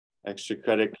Extra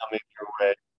credit coming your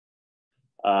way.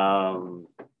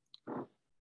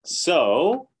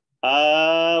 So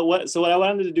what I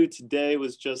wanted to do today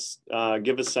was just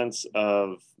give a sense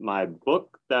of my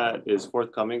book that is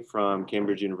forthcoming from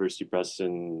Cambridge University Press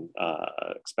in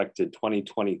expected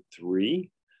 2023,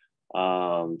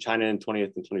 China in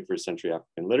 20th and 21st Century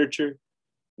African Literature.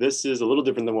 This is a little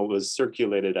different than what was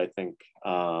circulated, I think,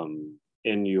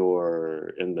 in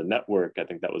the network. I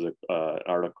think that was an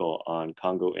article on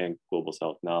Congo Inc., Global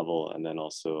South Novel, and then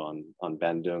also on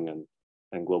Bandung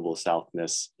and Global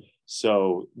Southness.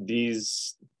 So the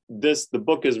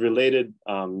book is related.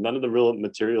 None of the real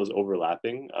material is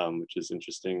overlapping, which is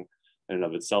interesting in and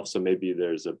of itself. So maybe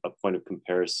there's a point of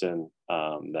comparison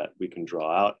that we can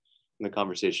draw out in the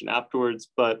conversation afterwards.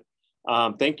 But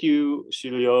thank you,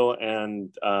 Shilio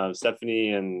and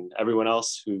Stephanie and everyone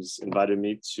else who's invited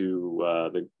me to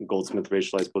the Goldsmith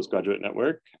Racialized Postgraduate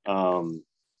Network. And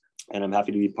I'm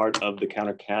happy to be part of the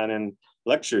Canon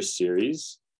lecture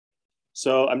series.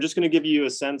 So I'm just going to give you a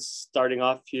sense, starting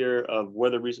off here, of where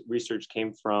the research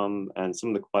came from and some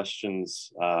of the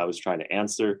questions I was trying to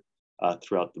answer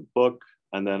throughout the book.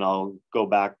 And then I'll go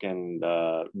back and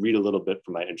read a little bit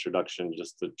from my introduction,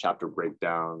 just the chapter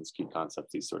breakdowns, key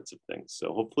concepts, these sorts of things.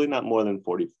 So hopefully not more than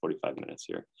 40, 45 minutes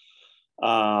here,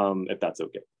 if that's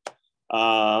okay.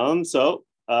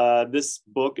 This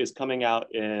book is coming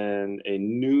out in a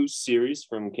new series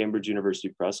from Cambridge University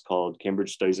Press called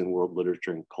Cambridge Studies in World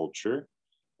Literature and Culture.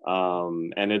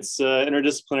 And it's an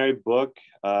interdisciplinary book.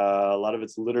 A lot of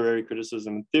it's literary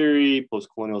criticism and theory,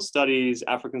 postcolonial studies,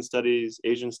 African studies,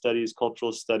 Asian studies,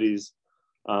 cultural studies.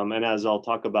 And as I'll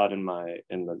talk about in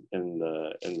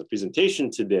the presentation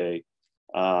today,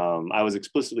 I was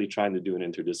explicitly trying to do an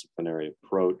interdisciplinary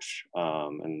approach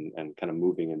and kind of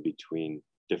moving in between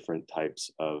different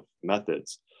types of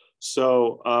methods.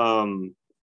 So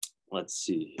let's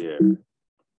see here.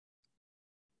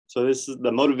 So this is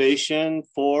the motivation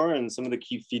for and some of the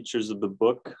key features of the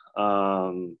book.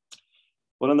 One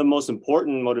of the most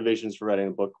important motivations for writing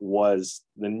a book was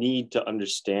the need to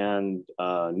understand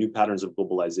new patterns of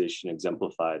globalization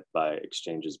exemplified by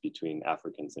exchanges between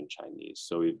Africans and Chinese.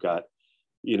 So we've got,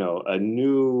 a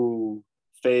new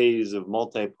phase of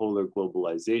multipolar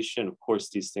globalization. Of course,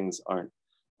 these things aren't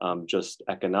just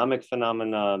economic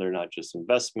phenomena. They're not just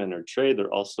investment or trade.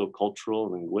 They're also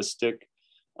cultural, linguistic.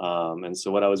 And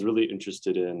so what I was really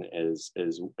interested in is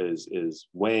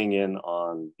weighing in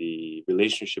on the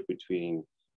relationship between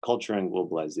culture and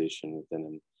globalization within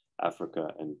an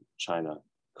Africa and China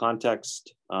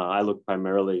context. I look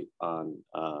primarily on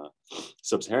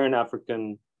sub-Saharan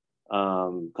African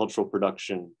cultural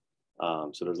production.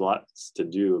 So there's lots to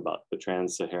do about the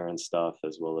trans-Saharan stuff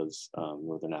as well as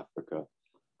Northern Africa.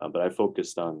 But I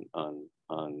focused on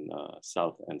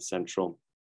South and Central.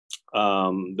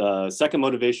 The second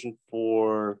motivation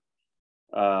for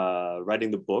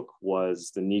writing the book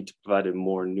was the need to provide a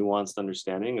more nuanced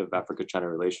understanding of Africa-China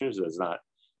relations as not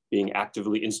being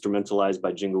actively instrumentalized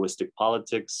by jingoistic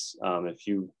politics. If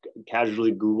you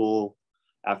casually Google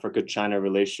Africa-China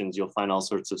relations, you'll find all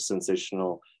sorts of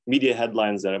sensational media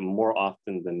headlines that are more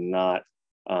often than not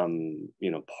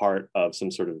part of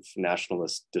some sort of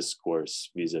nationalist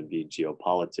discourse vis-a-vis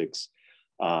geopolitics,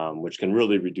 which can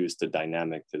really reduce the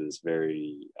dynamic to this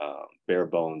very bare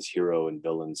bones hero and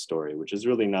villain story, which is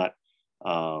really not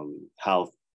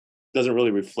doesn't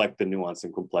really reflect the nuance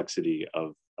and complexity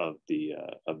of the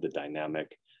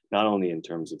dynamic, not only in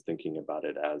terms of thinking about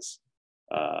it as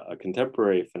a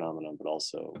contemporary phenomenon, but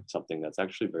also something that's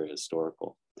actually very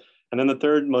historical. And then the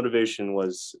third motivation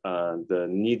was the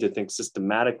need to think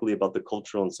systematically about the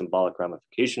cultural and symbolic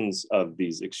ramifications of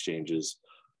these exchanges,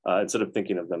 instead of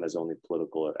thinking of them as only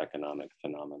political or economic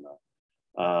phenomena.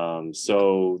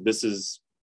 So this is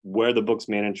where the book's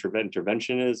main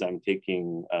intervention is. I'm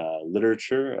taking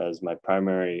literature as my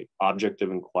primary object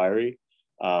of inquiry,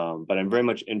 but I'm very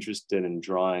much interested in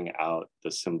drawing out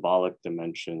the symbolic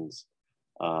dimensions.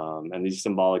 And these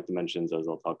symbolic dimensions, as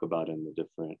I'll talk about in the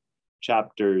different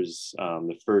chapters,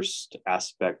 the first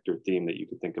aspect or theme that you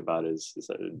could think about is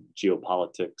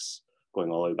geopolitics,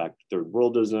 going all the way back to Third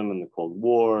Worldism and the Cold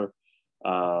War.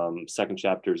 Second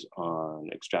chapters on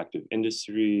extractive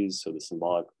industries, so the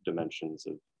symbolic dimensions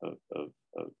of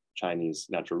Chinese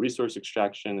natural resource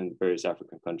extraction in various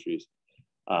African countries.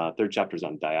 Third chapters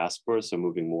on diaspora, so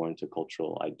moving more into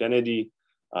cultural identity.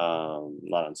 A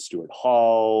lot on Stuart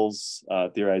Hall's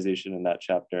theorization in that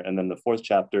chapter. And then the fourth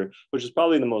chapter, which is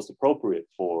probably the most appropriate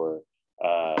for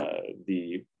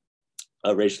the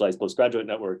Racialized Postgraduate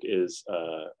Network, is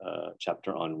a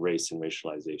chapter on race and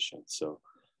racialization. So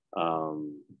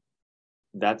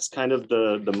that's kind of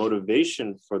the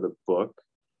motivation for the book.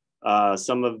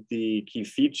 Some of the key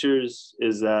features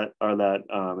are that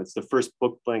it's the first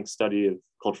book-blank study of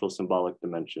cultural symbolic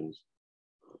dimensions.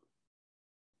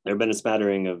 There have been a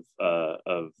smattering of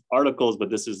articles, but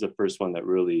this is the first one that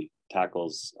really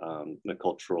tackles the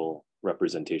cultural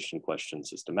representation question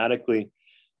systematically.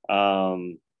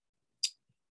 It's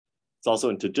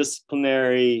also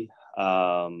interdisciplinary,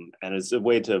 and it's a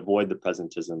way to avoid the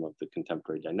presentism of the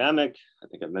contemporary dynamic. I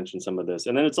think I've mentioned some of this.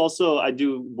 And then it's also, I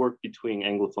do work between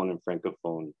Anglophone and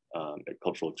Francophone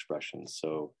cultural expressions.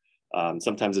 So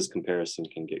sometimes this comparison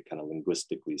can get kind of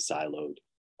linguistically siloed.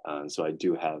 So I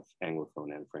do have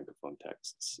Anglophone and Francophone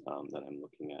texts that I'm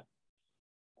looking at.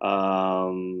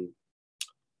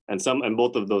 And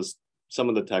both of those, some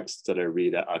of the texts that I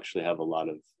read actually have a lot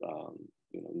of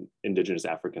indigenous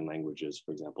African languages,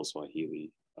 for example,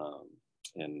 Swahili,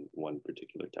 in one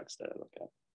particular text that I look at.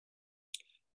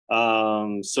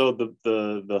 So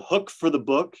the hook for the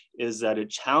book is that it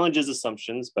challenges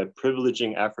assumptions by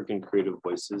privileging African creative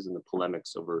voices in the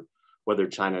polemics over whether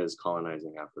China is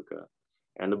colonizing Africa.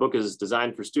 And the book is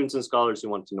designed for students and scholars who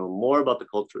want to know more about the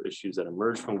cultural issues that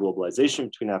emerge from globalization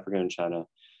between Africa and China,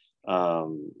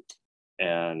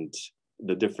 and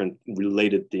the different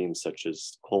related themes such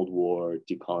as Cold War,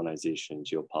 decolonization,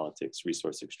 geopolitics,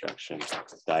 resource extraction,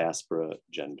 diaspora,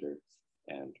 gender,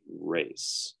 and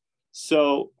race.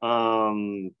 So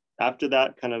after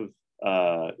that kind of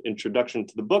introduction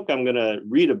to the book, I'm gonna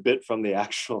read a bit from the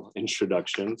actual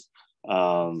introduction.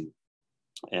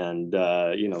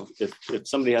 If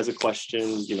somebody has a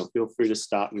question, feel free to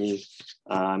stop me.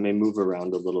 I may move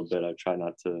around a little bit. I try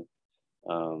not to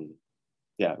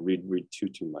read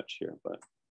too much here, but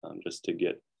just to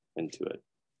get into it.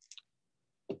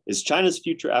 Is China's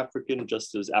future African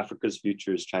just as Africa's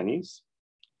future is Chinese?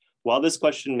 While this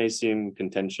question may seem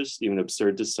contentious, even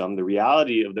absurd to some, the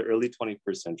reality of the early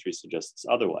 21st century suggests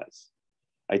otherwise.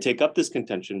 I take up this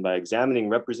contention by examining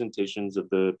representations of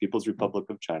the People's Republic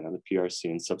of China, the PRC,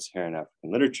 in sub-Saharan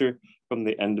African literature from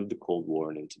the end of the Cold War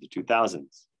and into the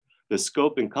 2000s. The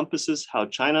scope encompasses how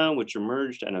China, which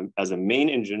emerged as a main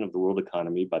engine of the world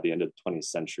economy by the end of the 20th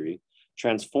century,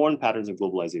 transformed patterns of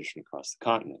globalization across the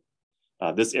continent.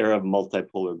 This era of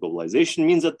multipolar globalization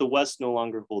means that the West no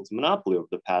longer holds monopoly over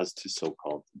the paths to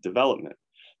so-called development.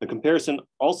 The comparison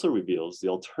also reveals the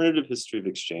alternative history of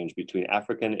exchange between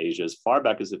Africa and Asia as far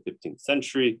back as the 15th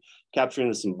century, capturing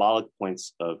the symbolic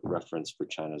points of reference for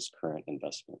China's current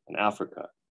investment in Africa.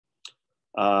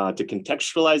 To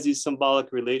contextualize these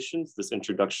symbolic relations, this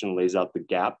introduction lays out the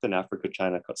gap in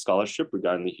Africa-China scholarship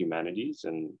regarding the humanities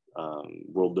and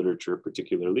world literature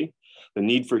particularly. The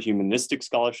need for humanistic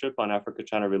scholarship on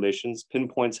Africa-China relations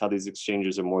pinpoints how these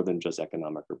exchanges are more than just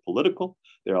economic or political,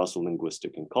 they're also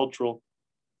linguistic and cultural.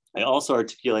 I also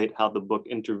articulate how the book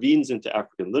intervenes into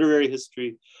African literary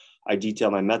history. I detail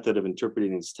my method of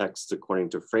interpreting these texts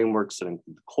according to frameworks that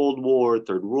include the Cold War,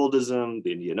 Third Worldism,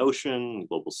 the Indian Ocean, the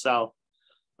Global South.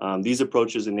 These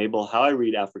approaches enable how I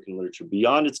read African literature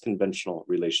beyond its conventional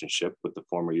relationship with the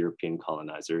former European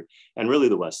colonizer and really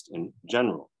the West in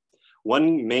general.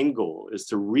 One main goal is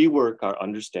to rework our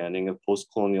understanding of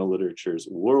postcolonial literature's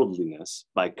worldliness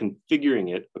by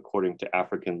configuring it according to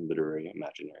African literary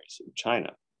imaginaries of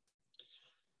China.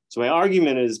 So my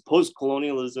argument is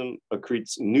postcolonialism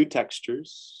accretes new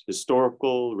textures,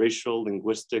 historical, racial,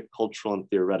 linguistic, cultural, and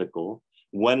theoretical,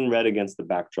 when read against the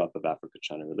backdrop of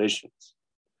Africa-China relations.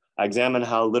 I examine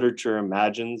how literature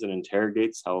imagines and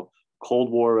interrogates how Cold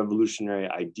War revolutionary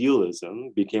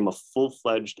idealism became a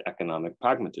full-fledged economic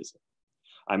pragmatism.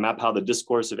 I map how the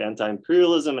discourse of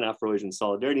anti-imperialism and Afro-Asian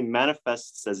solidarity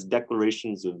manifests as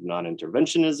declarations of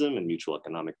non-interventionism and mutual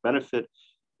economic benefit,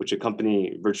 which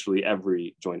accompany virtually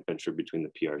every joint venture between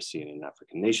the PRC and an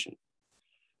African nation.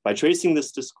 By tracing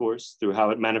this discourse through how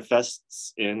it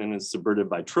manifests in and is subverted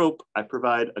by trope, I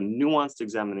provide a nuanced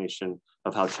examination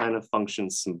of how China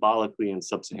functions symbolically in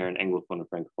sub-Saharan Anglophone and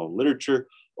Francophone literature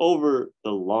over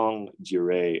the long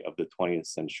durée of the 20th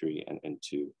century and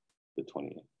into the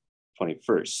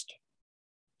 21st.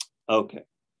 Okay,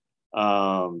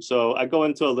 so I go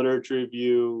into a literature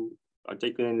review,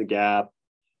 articulating the gap,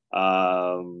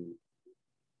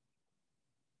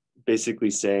 basically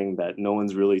saying that no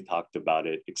one's really talked about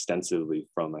it extensively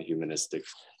from a humanistic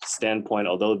standpoint,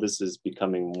 although this is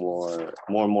becoming more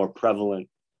and more prevalent.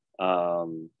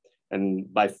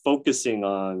 And by focusing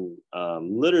on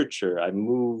literature, I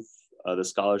move the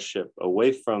scholarship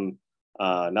away from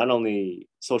not only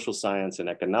social science and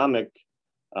economic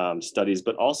studies,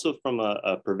 but also from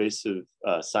a pervasive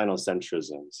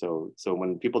sinocentrism. So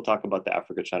when people talk about the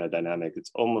Africa-China dynamic,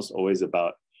 it's almost always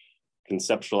about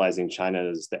conceptualizing China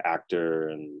as the actor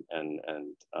and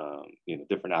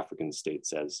different African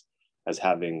states as as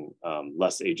having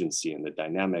less agency in the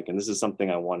dynamic. And this is something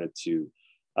I wanted to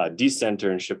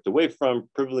decenter and shift away from,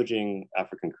 privileging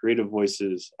African creative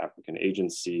voices, African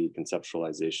agency,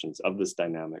 conceptualizations of this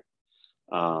dynamic.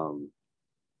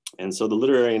 And so the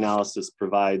literary analysis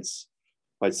provides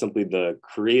quite simply the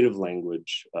creative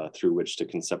language through which to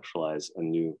conceptualize a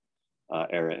new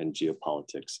era in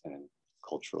geopolitics and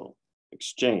cultural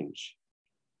exchange.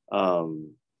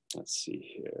 Let's see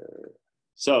here.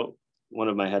 So one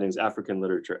of my headings, African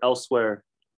literature elsewhere.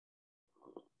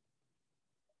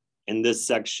 In this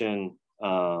section,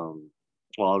 well,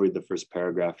 I'll read the first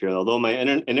paragraph here. Although my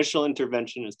initial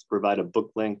intervention is to provide a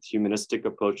book-length humanistic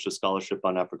approach to scholarship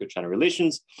on Africa-China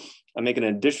relations, I make an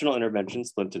additional intervention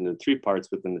split into 3 parts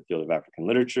within the field of African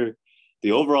literature.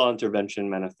 The overall intervention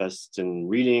manifests in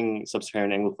reading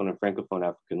sub-Saharan Anglophone and Francophone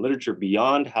African literature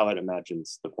beyond how it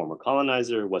imagines the former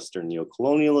colonizer, Western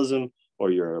neocolonialism,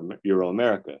 or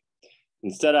Euro-America.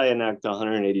 Instead, I enact a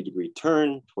 180-degree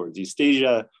turn towards East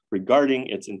Asia regarding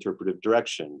its interpretive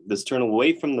direction. This turn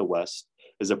away from the West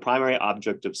as a primary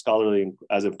object of scholarly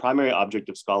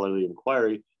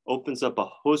inquiry opens up a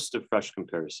host of fresh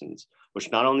comparisons,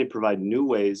 which not only provide new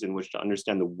ways in which to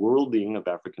understand the worlding of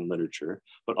African literature,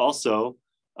 but also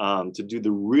to do the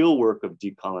real work of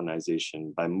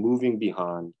decolonization by moving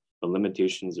beyond the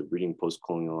limitations of reading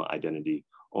postcolonial identity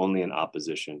only in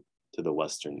opposition to the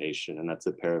Western nation. And that's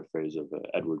a paraphrase of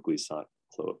Edward Glissant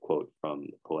quote from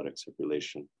The Poetics of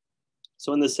Relation.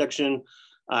 So in this section,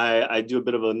 I do a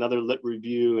bit of another lit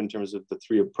review in terms of the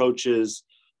 3 approaches,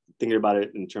 thinking about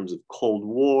it in terms of Cold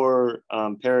War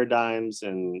paradigms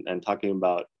and talking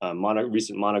about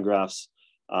recent monographs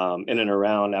in and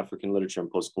around African literature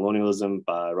and postcolonialism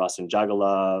by Rasen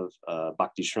Jagalov,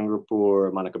 Bhakti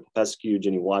Shrungrapur, Monica Popescu,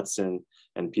 Jenny Watson,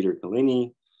 and Peter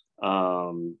Kalini.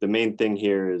 The main thing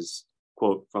here is,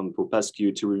 quote from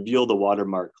Popescu, to reveal the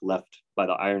watermark left by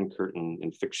the Iron Curtain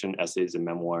in fiction, essays, and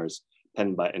memoirs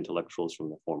penned by intellectuals from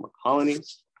the former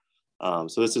colonies.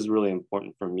 So this is really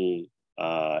important for me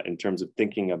in terms of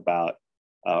thinking about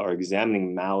or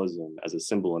examining Maoism as a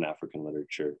symbol in African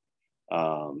literature,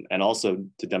 and also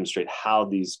to demonstrate how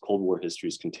these Cold War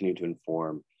histories continue to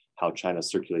inform how China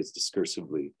circulates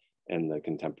discursively in the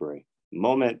contemporary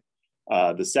moment.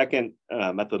 The second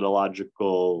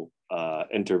methodological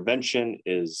intervention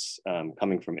is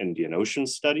coming from Indian Ocean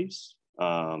studies.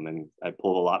 And I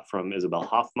pulled a lot from Isabel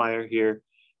Hoffmeyer here.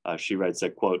 She writes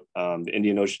that, quote, the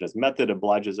Indian Ocean as method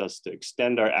obliges us to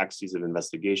extend our axes of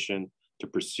investigation to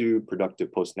pursue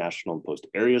productive post-national and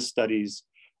post-area studies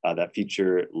that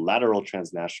feature lateral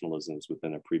transnationalisms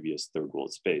within a previous third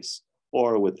world space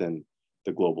or within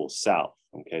the global South.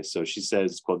 Okay, so she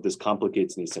says, quote, this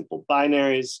complicates these simple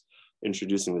binaries,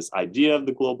 introducing this idea of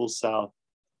the global South,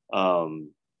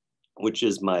 which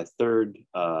is my third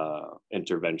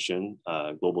intervention,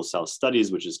 Global South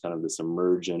Studies, which is kind of this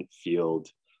emergent field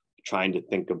trying to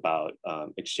think about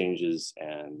exchanges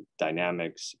and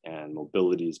dynamics and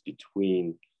mobilities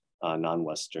between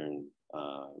non-Western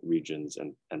regions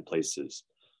and places.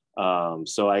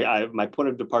 So my point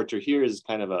of departure here is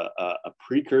kind of a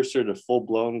precursor to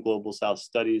full-blown Global South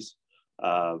Studies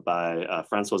by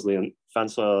Françoise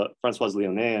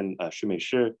Lyonnais and Shumei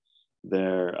Shi.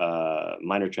 Their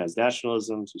minor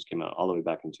transnationalisms, which came out all the way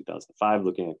back in 2005,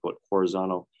 looking at, quote,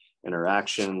 horizontal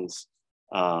interactions.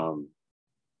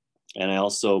 And I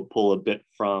also pull a bit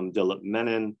from Dilip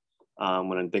Menon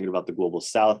when I'm thinking about the global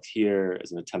South here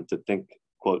as an attempt to think,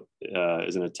 quote,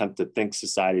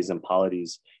 societies and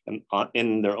polities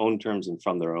in their own terms and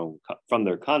from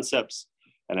their concepts.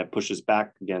 And it pushes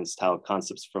back against how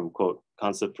concepts from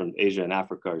Asia and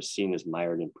Africa are seen as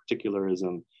mired in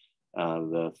particularism.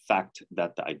 The fact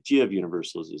that the idea of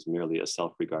universals is merely a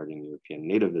self-regarding European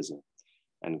nativism,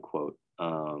 end quote.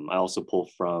 I also pull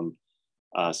from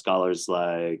scholars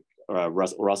like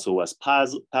Russell West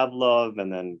Pavlov,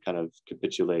 and then kind of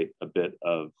capitulate a bit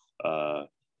of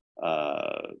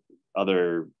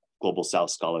other global South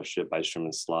scholarship by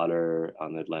Sherman Slaughter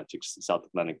on the South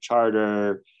Atlantic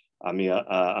Charter,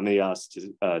 Amelias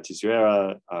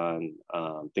Tissera on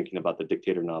thinking about the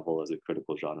dictator novel as a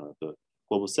critical genre of the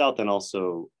global South, and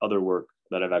also other work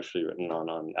that I've actually written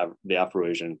on the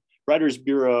Afro-Asian Writers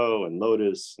Bureau and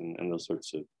Lotus and those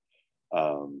sorts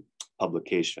of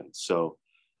publications. So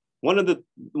one of the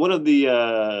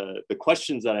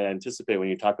questions that I anticipate when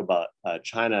you talk about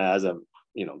China as a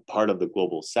part of the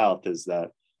global South is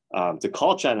that to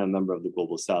call China a member of the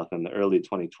global South in the early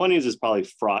 2020s is probably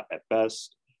fraught at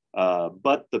best.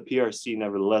 But the PRC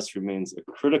nevertheless remains a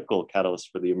critical catalyst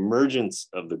for the emergence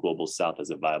of the Global South as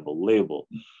a viable label.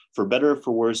 For better or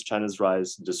for worse, China's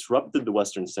rise disrupted the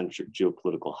Western-centric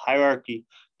geopolitical hierarchy,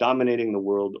 dominating the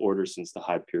world order since the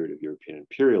high period of European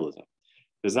imperialism.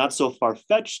 It is not so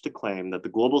far-fetched to claim that the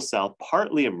Global South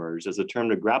partly emerged as a term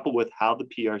to grapple with how the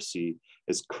PRC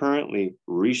is currently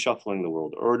reshuffling the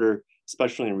world order,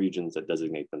 especially in regions that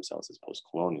designate themselves as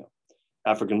post-colonial.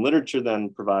 African literature then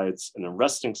provides an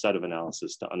arresting set of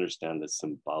analysis to understand the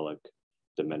symbolic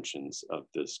dimensions of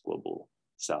this Global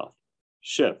South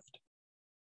shift.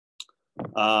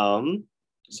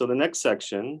 So the next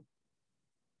section,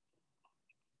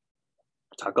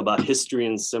 talk about history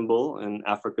and symbol in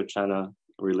Africa-China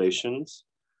relations.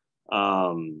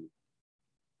 Let's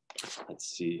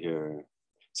see here.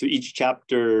 So each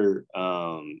chapter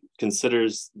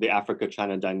considers the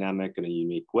Africa-China dynamic in a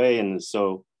unique way and is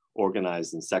so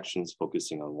organized in sections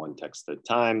focusing on one text at a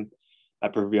time. I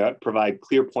provide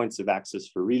clear points of access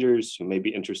for readers who may be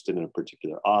interested in a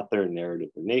particular author, narrative,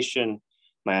 or nation.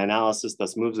 My analysis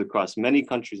thus moves across many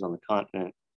countries on the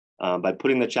continent. By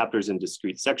putting the chapters in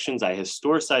discrete sections, I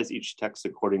historicize each text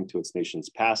according to its nation's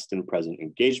past and present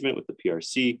engagement with the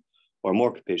PRC, or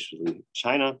more capaciously,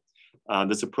 China.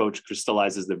 This approach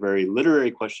crystallizes the very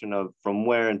literary question of from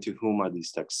where and to whom are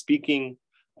these texts speaking.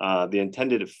 The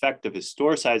intended effect of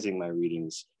historicizing my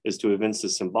readings is to evince the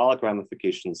symbolic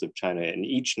ramifications of China in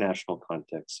each national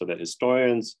context so that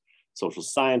historians, social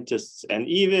scientists, and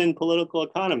even political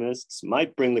economists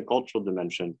might bring the cultural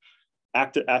dimension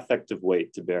affective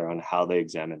weight to bear on how they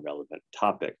examine relevant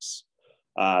topics.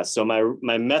 So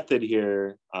my method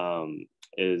here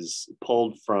is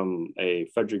pulled from a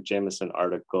Frederick Jameson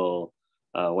article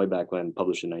way back when,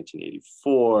 published in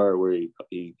 1984, where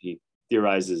he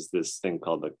theorizes this thing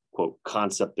called the, quote,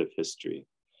 concept of history.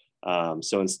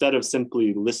 So instead of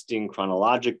simply listing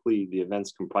chronologically the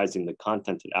events comprising the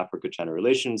content in Africa-China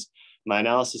relations, my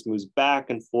analysis moves back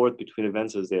and forth between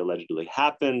events as they allegedly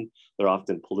happen. They're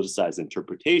often politicized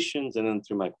interpretations, and then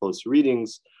through my close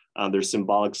readings, there's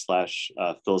symbolic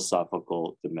 /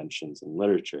 philosophical dimensions in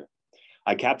literature.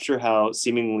 I capture how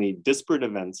seemingly disparate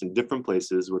events in different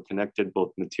places were connected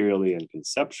both materially and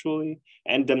conceptually,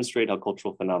 and demonstrate how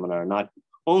cultural phenomena are not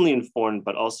only informed,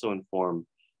 but also inform,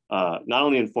 not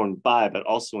only informed by, but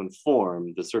also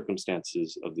inform the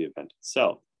circumstances of the event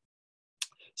itself.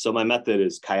 So my method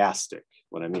is chiastic.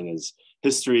 What I mean is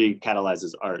history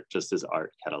catalyzes art, just as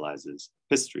art catalyzes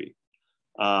history.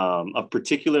 Of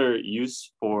particular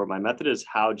use for my method is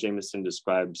how Jameson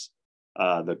describes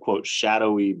the, quote,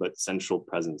 shadowy but central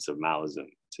presence of Maoism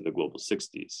to the global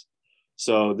 60s.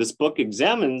 So this book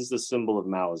examines the symbol of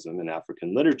Maoism in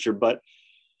African literature, but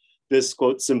this,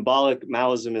 quote, symbolic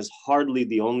Maoism is hardly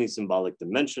the only symbolic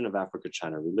dimension of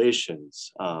Africa-China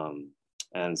relations.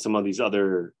 And some of these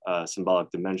other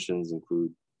symbolic dimensions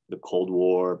include the Cold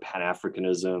War,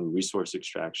 Pan-Africanism, resource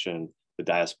extraction, the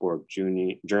diasporic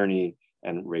journey,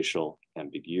 and racial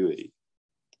ambiguity.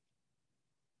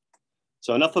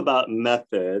 So enough about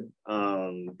method.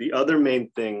 The other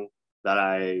main thing that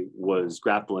I was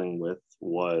grappling with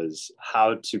was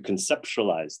how to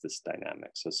conceptualize this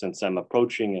dynamic. So since I'm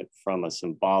approaching it from a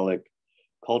symbolic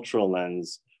cultural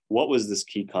lens, what was this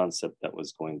key concept that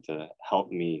was going to help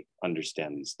me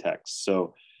understand these texts?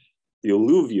 So the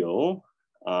alluvial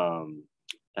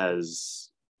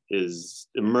is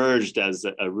emerged as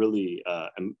a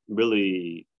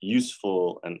really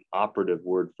useful and operative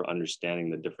word for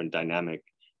understanding the different dynamic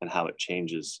and how it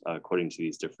changes according to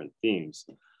these different themes.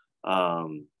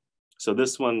 So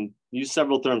this one, use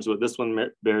several terms, but this one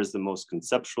bears the most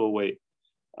conceptual weight.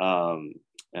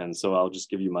 And so I'll just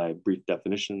give you my brief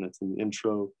definition that's in the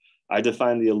intro. I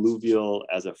define the alluvial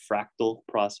as a fractal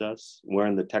process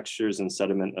wherein the textures and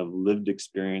sediment of lived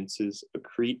experiences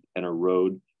accrete and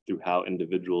erode through how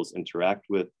individuals interact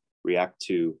with, react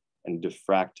to, and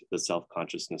diffract the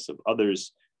self-consciousness of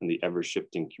others and the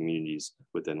ever-shifting communities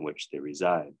within which they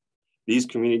reside. These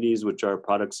communities, which are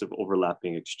products of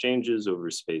overlapping exchanges over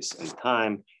space and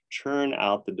time, churn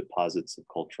out the deposits of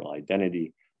cultural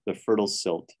identity, the fertile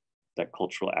silt that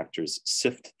cultural actors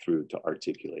sift through to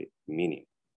articulate meaning.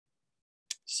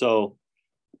 So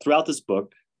throughout this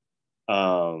book,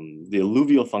 the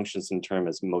alluvial functions in term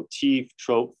as motif,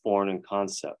 trope, form, and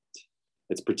concept.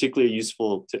 It's particularly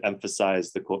useful to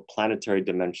emphasize the, quote, planetary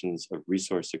dimensions of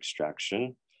resource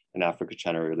extraction in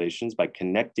Africa-China relations by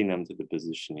connecting them to the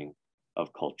positioning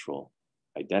of cultural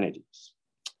identities.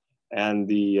 And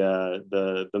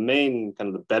the main kind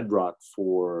of the bedrock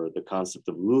for the concept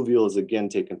of alluvial is again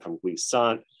taken from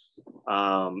Glissant.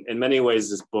 In many ways,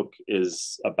 this book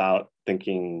is about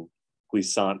thinking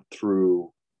Glissant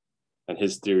through and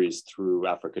his theories through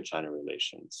Africa-China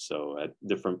relations. So at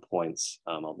different points,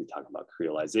 I'll be talking about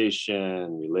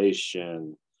creolization,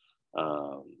 relation,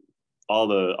 all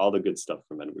the good stuff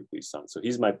from Edward Glissant. So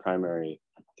he's my primary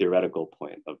theoretical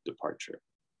point of departure.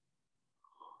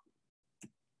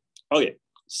 Okay,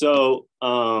 so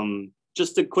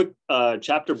just a quick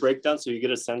chapter breakdown so you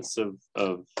get a sense of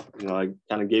I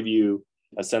kind of gave you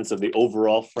a sense of the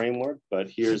overall framework, but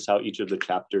here's how each of the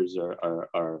chapters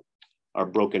are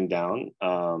broken down.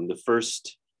 The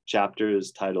first chapter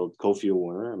is titled Kofi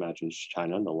Wooner Imagines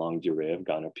China, the Longue Durée of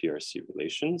Ghana-PRC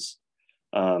Relations.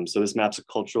 So this maps a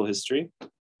cultural history.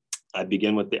 I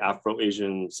begin with the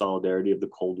Afro-Asian solidarity of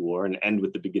the Cold War and end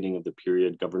with the beginning of the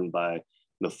period governed by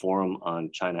the Forum on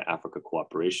China-Africa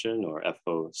Cooperation, or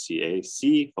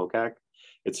FOCAC, FOCAC.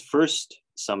 Its first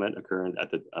summit occurred at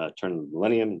the turn of the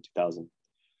millennium in 2000.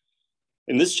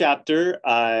 In this chapter,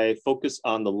 I focus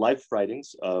on the life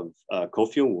writings of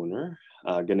Kofi Wooner,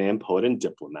 Ghanaian poet and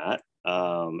diplomat,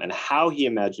 and how he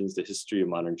imagines the history of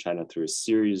modern China through a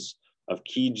series of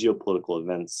key geopolitical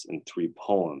events in 3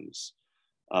 poems.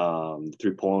 The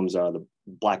 3 poems are The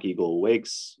Black Eagle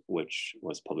Awakes, which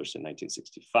was published in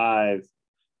 1965,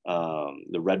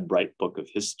 The Red Bright Book of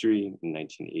History in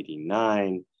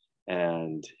 1989,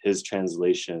 and his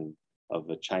translation of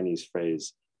a Chinese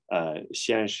phrase,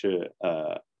 先是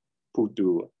不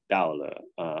度到了,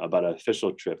 about an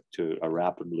official trip to a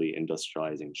rapidly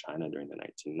industrializing China during the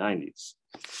 1990s.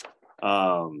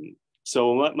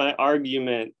 So what my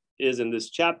argument is in this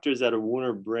chapter is that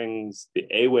Wooner brings the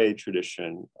Ewe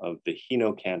tradition of the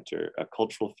Hino cantor, a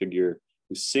cultural figure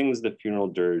who sings the funeral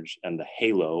dirge and the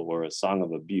halo, or a song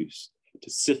of abuse, to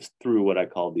sift through what I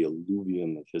call the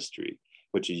alluvium of history,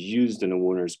 which is used in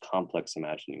Wooner's complex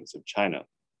imaginings of China.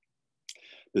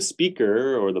 The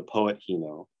speaker, or the poet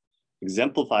Hino,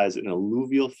 exemplifies an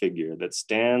alluvial figure that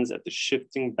stands at the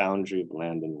shifting boundary of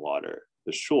land and water,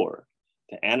 the shore,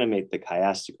 to animate the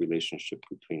chiastic relationship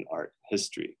between art and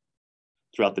history.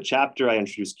 Throughout the chapter, I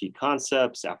introduce key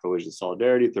concepts: Afro-Asian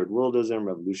solidarity, third worldism,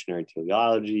 revolutionary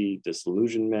teleology,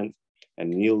 disillusionment,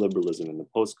 and neoliberalism in the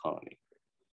post-colony.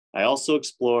 I also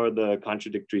explore the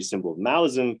contradictory symbol of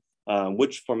Maoism,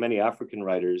 which for many African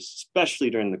writers, especially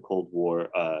during the Cold War,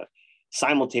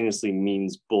 simultaneously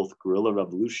means both guerrilla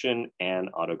revolution and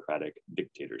autocratic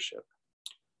dictatorship.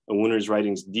 Wooner's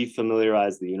writings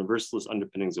defamiliarize the universalist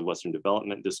underpinnings of Western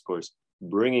development discourse,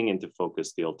 bringing into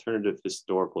focus the alternative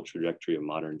historical trajectory of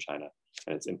modern China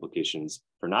and its implications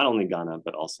for not only Ghana,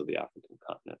 but also the African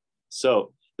continent.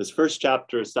 So this first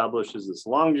chapter establishes this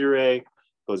longue durée,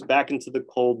 goes back into the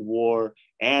Cold War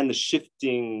and the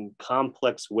shifting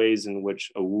complex ways in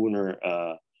which Wooner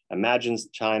imagines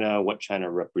China, what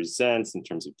China represents in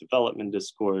terms of development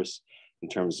discourse, in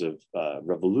terms of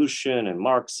revolution and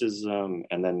Marxism,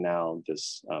 and then now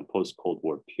this post-Cold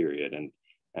War period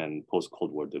and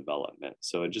post-Cold War development.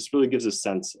 So it just really gives a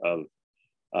sense of,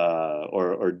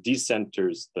 or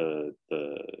decenters the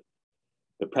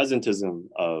presentism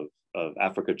of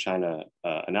Africa-China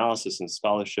analysis and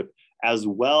scholarship, as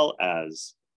well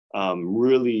as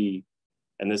really,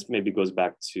 and this maybe goes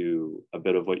back to a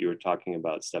bit of what you were talking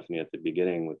about, Stephanie, at the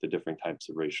beginning with the different types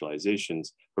of racializations,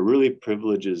 but really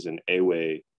privileges an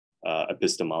Ewe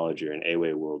epistemology or an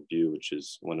Ewe worldview, which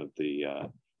is one of the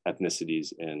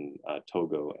ethnicities in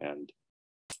Togo and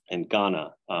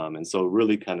Ghana. And so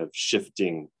really kind of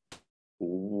shifting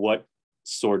what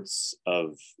sorts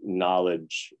of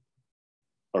knowledge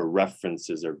or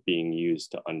references are being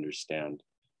used to understand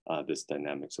this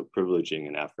dynamic. So privileging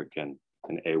an African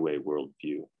and Ewe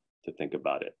worldview to think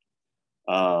about it.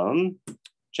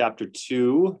 Chapter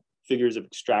 2, figures of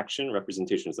extraction,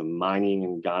 representations of mining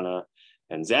in Ghana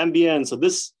and Zambia. And so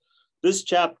this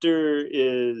chapter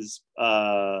is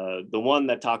the one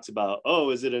that talks about,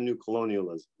 oh, is it a new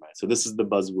colonialism, right? So this is the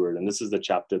buzzword, and this is the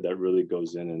chapter that really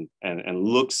goes in and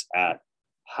looks at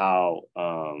how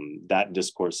that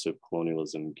discourse of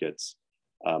colonialism gets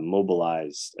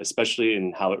mobilized, especially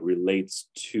in how it relates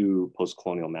to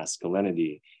post-colonial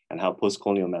masculinity and how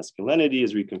post-colonial masculinity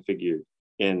is reconfigured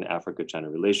in Africa-China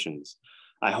relations.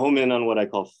 I home in on what I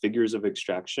call figures of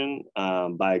extraction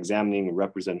by examining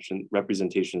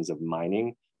representations of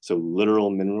mining, so literal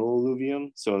mineral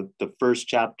alluvium. So the first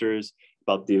chapters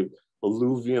about the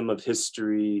alluvium of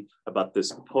history, about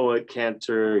this poet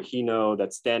cantor, Hino,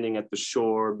 that's standing at the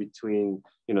shore between,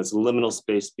 it's a liminal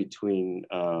space between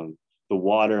the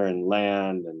water and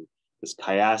land, and this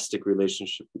chiastic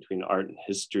relationship between art and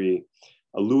history.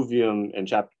 Alluvium in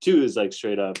chapter 2 is like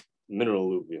straight up mineral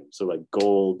alluvium. So like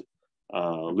gold,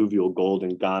 alluvial gold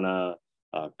in Ghana,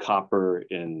 copper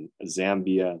in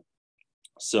Zambia.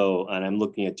 So, and I'm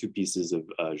looking at two pieces of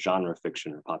genre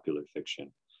fiction or popular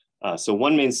fiction. So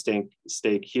one main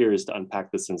stake here is to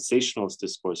unpack the sensationalist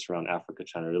discourse around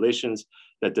Africa-China relations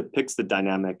that depicts the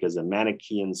dynamic as a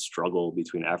Manichaean struggle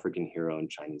between African hero and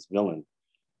Chinese villain.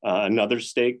 Another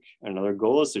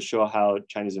goal is to show how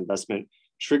Chinese investment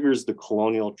triggers the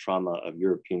colonial trauma of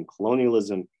European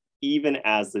colonialism, even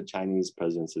as the Chinese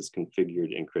presence is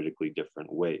configured in critically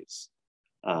different ways.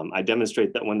 I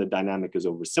demonstrate that when the dynamic is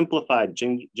oversimplified,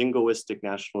 jingoistic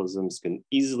nationalisms can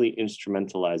easily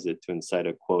instrumentalize it to incite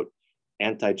a, quote,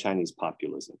 anti-Chinese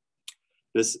populism.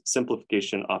 This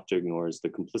simplification often ignores the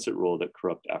complicit role that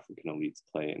corrupt African elites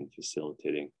play in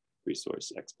facilitating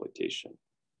resource exploitation.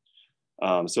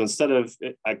 So instead of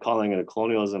calling it a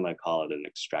colonialism, I call it an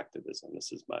extractivism.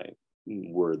 This is my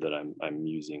word that I'm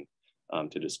using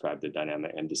to describe the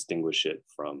dynamic and distinguish it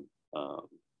from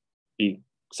be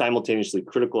simultaneously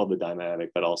critical of the dynamic,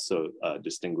 but also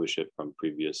distinguish it from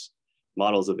previous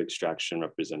models of extraction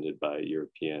represented by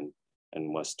European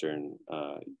and Western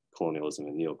colonialism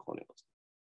and neocolonialism.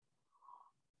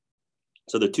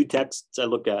 So the two texts I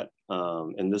look at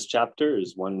in this chapter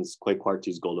is one is Kwei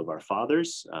Kwartey's Gold of Our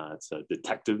Fathers. It's a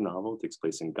detective novel, it takes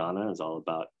place in Ghana. It's all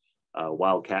about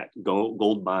wildcat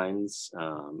gold mines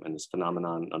and this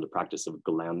phenomenon of the practice of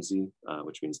galamsey,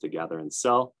 which means to gather and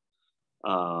sell.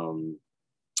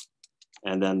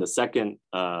 And then the second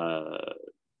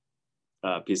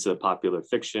piece of popular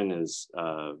fiction is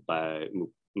by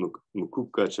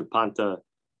Mukuka Chipanta.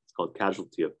 It's called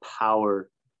Casualty of Power.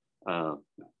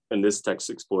 And this text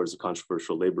explores the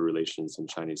controversial labor relations in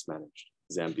Chinese-managed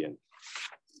Zambian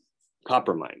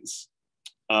copper mines.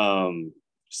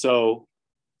 So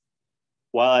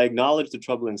while I acknowledge the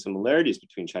troubling similarities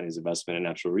between Chinese investment in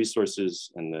natural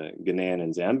resources and the Ghanaian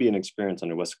and Zambian experience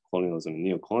under Western colonialism and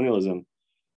neocolonialism,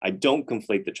 I don't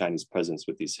conflate the Chinese presence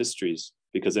with these histories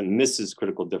because it misses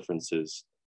critical differences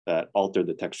that alter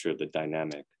the texture of the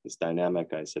dynamic. This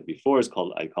dynamic, I said before,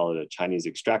 I call it a Chinese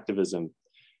extractivism,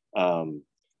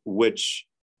 which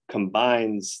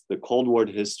combines the Cold War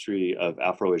history of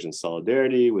Afro-Asian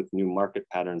solidarity with new market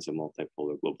patterns of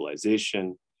multipolar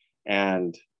globalization.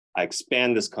 And I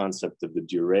expand this concept of the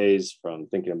durées from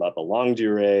thinking about the long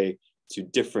durée to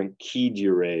different key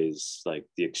durées, like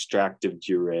the extractive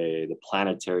durée, the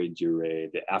planetary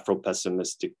durée, the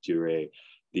Afro-pessimistic durée,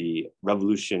 the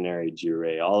revolutionary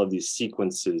durée, all of these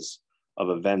sequences of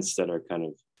events that are kind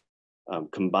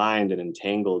of combined and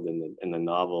entangled in the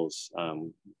novels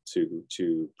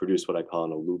to produce what I call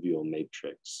an alluvial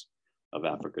matrix of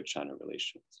Africa-China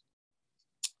relations.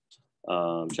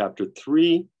 Chapter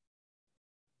 3,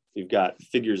 we've got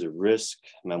Figures of Risk,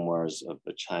 memoirs of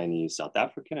a Chinese South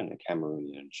African and a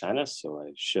Cameroonian in China. So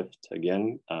I shift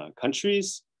again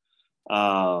countries.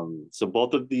 So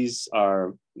both of these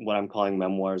are what I'm calling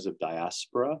memoirs of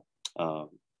diaspora.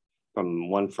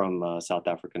 From South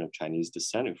African of Chinese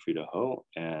descent, Frida Ho,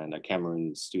 and a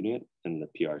Cameroon student in the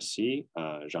PRC,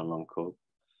 Jean Lancog,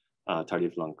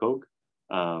 Tardif Lancog.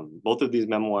 Both of these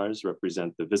memoirs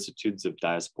represent the vicissitudes of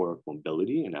diasporic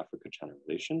mobility in Africa-China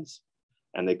relations,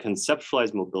 and they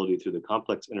conceptualize mobility through the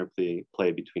complex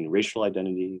interplay between racial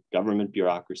identity, government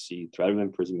bureaucracy, threat of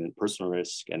imprisonment, personal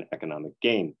risk, and economic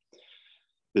gain.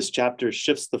 This chapter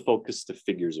shifts the focus to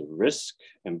figures of risk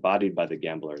embodied by the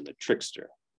gambler and the trickster.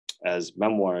 As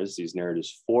memoirs, these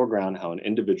narratives foreground how an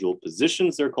individual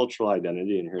positions their cultural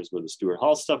identity, and here's where the Stuart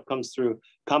Hall stuff comes through,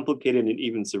 complicated and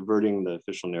even subverting the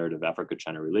official narrative of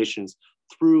Africa-China relations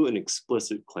through an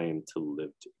explicit claim to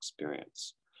lived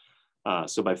experience.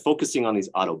 So by focusing on these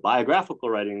autobiographical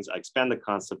writings, I expand the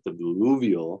concept of the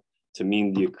alluvial to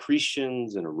mean the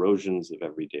accretions and erosions of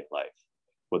everyday life,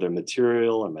 whether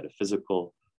material or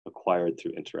metaphysical, acquired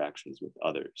through interactions with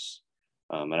others.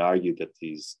 And I argue that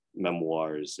these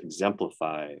memoirs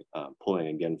exemplify, pulling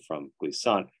again from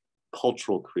Glissant,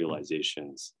 cultural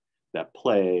creolizations that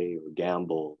play or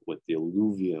gamble with the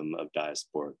alluvium of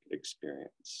diasporic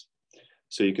experience.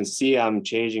 So you can see I'm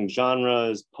changing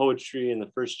genres, poetry in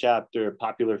the first chapter,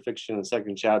 popular fiction in the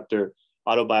second chapter,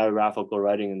 autobiographical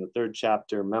writing in the third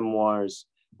chapter, memoirs,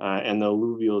 and the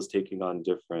alluvial is taking on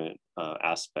different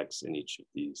aspects in each of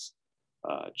these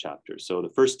chapters. So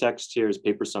the first text here is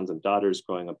Paper Sons and Daughters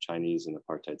Growing Up Chinese in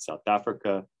Apartheid South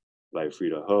Africa by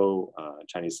Frida Ho,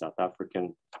 Chinese South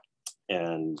African,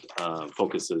 and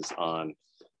focuses on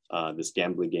this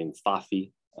gambling game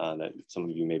Fafi that some of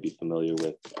you may be familiar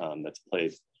with, that's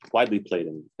widely played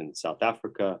in South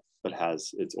Africa, but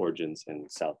has its origins in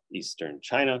southeastern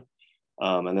China.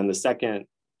 And then the second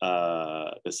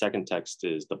text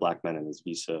is The Black Man and His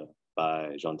Visa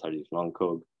by Jean Tardif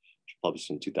Lancog, published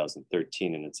in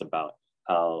 2013, and it's about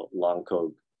how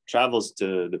Lancog travels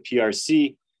to the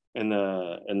PRC in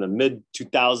the mid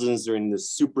 2000s during the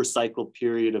super cycle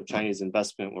period of Chinese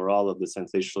investment, where all of the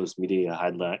sensationalist media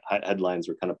headlines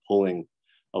were kind of pulling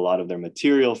a lot of their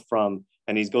material from.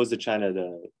 And he goes to China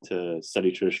to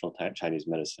study traditional Chinese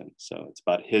medicine. So it's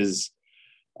about his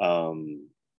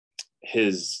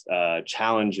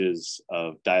challenges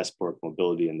of diasporic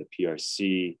mobility in the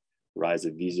PRC, rise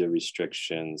of visa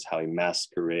restrictions, how he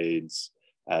masquerades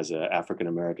as an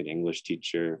African-American English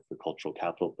teacher for cultural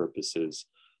capital purposes.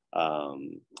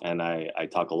 And I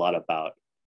talk a lot about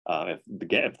if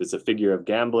there's a figure of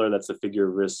gambler, that's a figure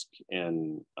of risk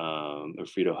in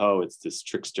Frida Ho. It's this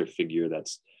trickster figure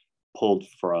that's pulled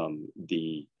from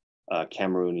the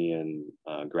Cameroonian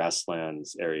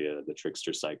grasslands area, the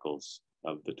trickster cycles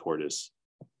of the tortoise,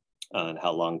 and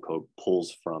how Lang Ko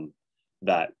pulls from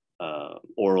that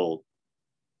oral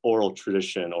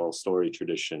story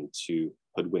tradition to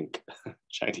hoodwink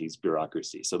Chinese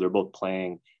bureaucracy. So they're both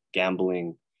playing,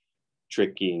 gambling,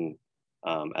 tricking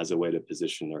as a way to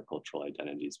position their cultural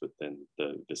identities within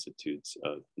the vicissitudes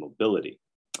of mobility.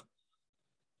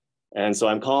 And so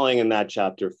I'm calling in that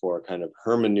chapter for kind of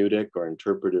hermeneutic or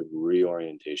interpretive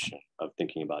reorientation of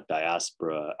thinking about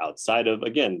diaspora outside of,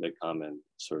 again, the common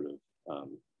sort of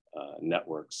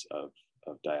networks of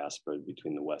diaspora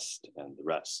between the West and the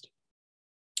rest.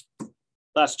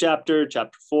 Last chapter,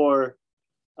 chapter 4,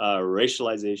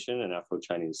 racialization and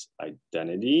Afro-Chinese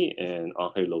identity in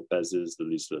Henri Lopez's The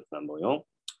Lys le Flamboyant,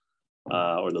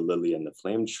 or The Lily and the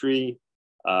Flame Tree.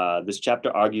 This chapter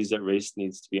argues that race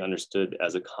needs to be understood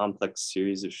as a complex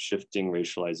series of shifting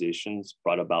racializations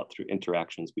brought about through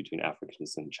interactions between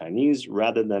Africans and Chinese,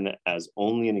 rather than as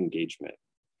only an engagement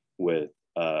with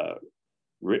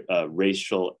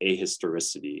racial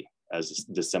ahistoricity as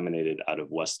disseminated out of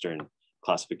Western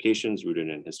classifications rooted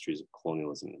in histories of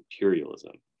colonialism and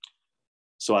imperialism.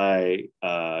 So I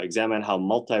examine how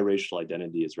multiracial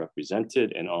identity is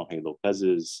represented in Henri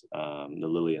Lopez's The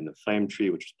Lily and the Flame Tree,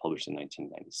 which was published in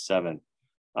 1997,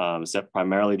 set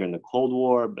primarily during the Cold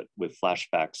War, but with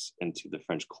flashbacks into the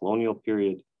French colonial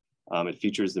period. It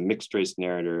features the mixed race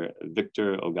narrator,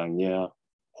 Victor Augagnère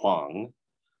Huang.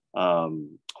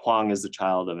 Huang is the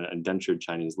child of an indentured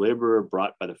Chinese laborer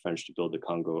brought by the French to build the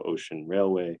Congo Ocean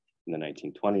Railway in the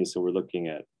 1920s. So we're looking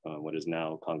at what is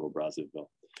now Congo-Brazzaville.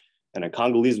 And a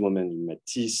Congolese woman,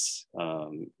 Métis,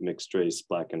 mixed race,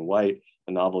 black and white.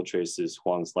 The novel traces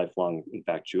Huang's lifelong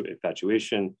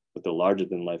infatuation with the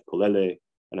larger-than-life Kolele,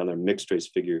 another mixed race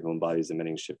figure who embodies the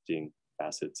many shifting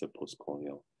facets of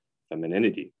post-colonial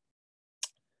femininity.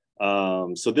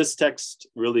 So this text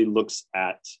really looks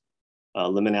at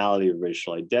liminality of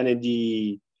racial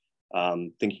identity,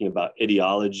 thinking about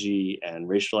ideology and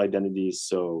racial identities.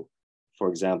 So, for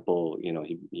example,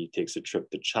 he takes a trip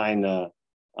to China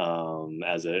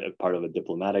as a part of a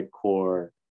diplomatic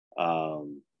corps,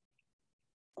 and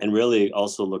really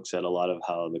also looks at a lot of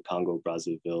how the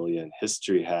Congo-Brazzavillian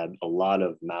history had a lot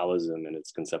of Maoism in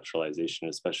its conceptualization,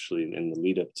 especially in the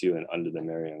lead up to and under the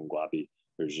Marion Ngouabi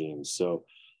regime. So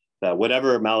that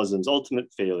whatever Maoism's ultimate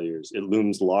failures, it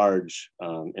looms large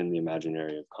in the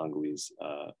imaginary of Congolese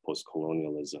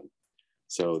post-colonialism.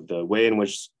 So the way in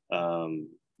which the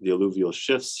alluvial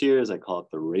shifts here is I call it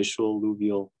the racial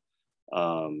alluvial.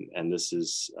 And this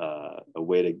is a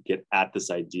way to get at this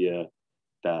idea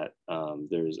that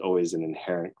there's always an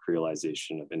inherent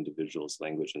creolization of individuals'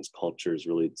 language and cultures,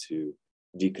 really to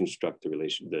deconstruct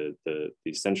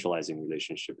the centralizing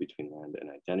relationship between land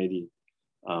and identity.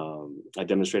 I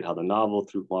demonstrate how the novel,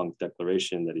 through Huang's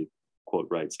declaration that he, quote,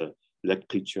 writes a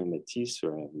l'écriture métisse,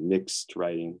 or a mixed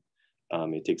writing.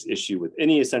 It takes issue with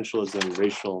any essentialism,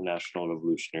 racial, national,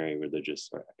 revolutionary, religious,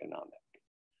 or economic.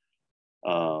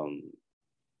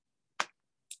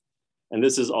 And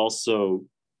this is also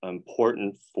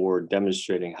important for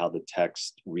demonstrating how the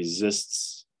text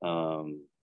resists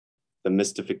the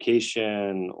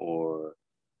mystification or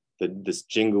this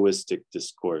jingoistic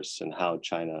discourse, and how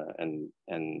China and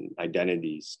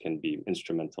identities can be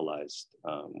instrumentalized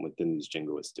within these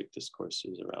jingoistic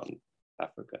discourses around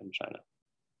Africa and China.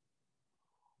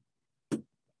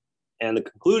 And the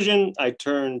conclusion, I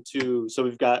turn to, so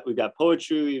we've got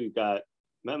poetry, we've got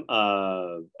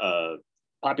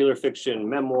popular fiction,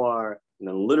 memoir, and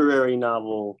then literary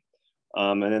novel.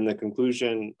 And in the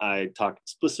conclusion, I talk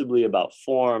explicitly about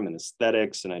form and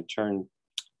aesthetics, and I turn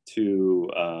to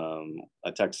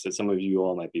a text that some of you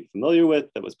all might be familiar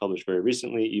with that was published very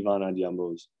recently, Yvonne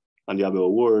Andiabo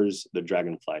Awar's The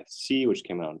Dragonfly Sea, which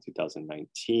came out in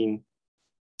 2019.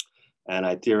 And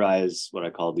I theorize what I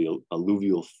call the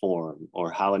alluvial form, or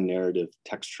how a narrative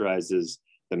texturizes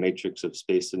the matrix of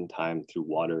space and time through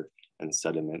water and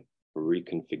sediment,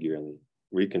 reconfiguring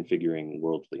reconfiguring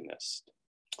worldliness.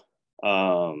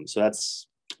 So that's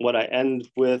what I end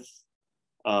with.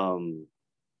 And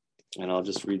I'll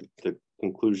just read the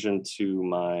conclusion to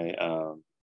my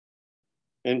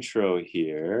intro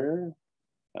here.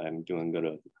 I'm doing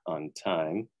good on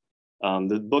time.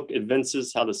 The book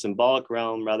advances how the symbolic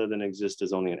realm, rather than exist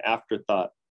as only an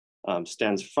afterthought,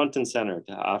 stands front and center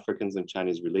to how Africans and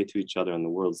Chinese relate to each other and the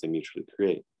worlds they mutually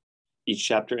create. Each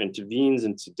chapter intervenes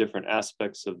into different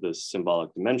aspects of the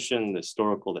symbolic dimension: the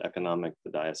historical, the economic, the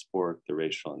diasporic, the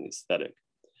racial, and the aesthetic.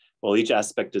 While each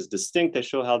aspect is distinct, they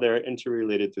show how they're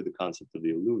interrelated through the concept of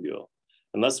the alluvial.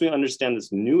 Unless we understand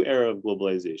this new era of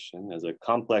globalization as a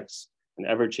complex and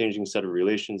ever-changing set of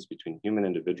relations between human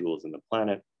individuals and the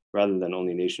planet, rather than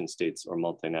only nation states or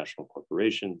multinational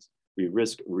corporations, we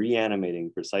risk reanimating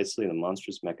precisely the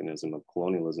monstrous mechanism of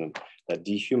colonialism that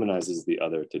dehumanizes the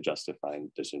other to justify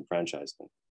disenfranchisement.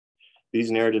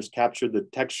 These narratives capture the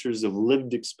textures of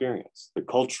lived experience, the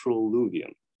cultural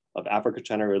alluvium of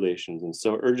Africa-China relations, and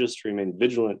so urge us to remain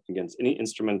vigilant against any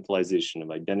instrumentalization of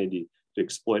identity to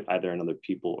exploit either another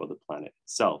people or the planet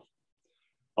itself.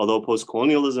 Although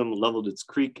postcolonialism leveled its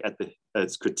critique at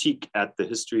the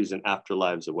histories and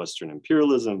afterlives of Western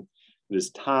imperialism, it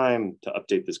is time to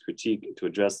update this critique to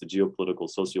address the geopolitical,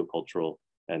 sociocultural,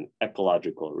 and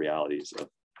ecological realities of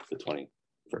the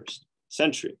 21st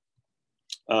century.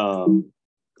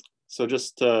 So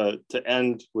just to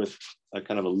end with a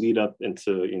kind of a lead up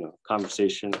into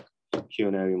conversation,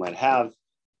 Q&A we might have,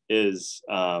 is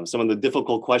some of the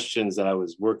difficult questions that I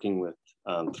was working with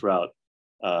throughout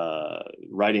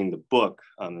writing the book,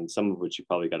 and some of which you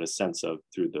probably got a sense of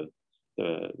through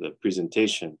the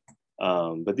presentation.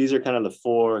 But these are kind of the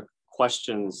four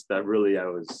questions that really I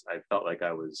felt like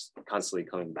I was constantly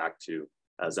coming back to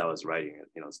as I was writing it.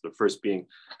 So the first being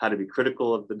how to be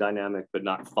critical of the dynamic, but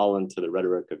not fall into the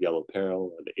rhetoric of yellow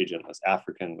peril or the agentless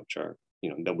African, which are,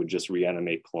 that would just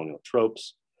reanimate colonial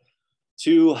tropes.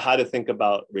 Two, how to think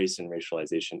about race and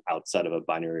racialization outside of a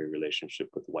binary relationship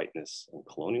with whiteness and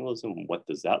colonialism. What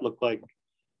does that look like?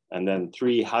 And then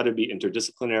three, how to be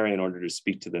interdisciplinary in order to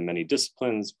speak to the many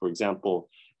disciplines. For example,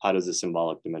 how does the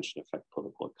symbolic dimension affect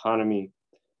political economy?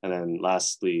 And then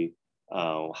lastly,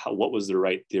 what was the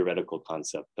right theoretical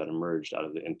concept that emerged out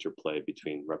of the interplay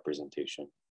between representation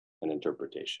and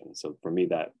interpretation? So for me,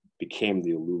 that became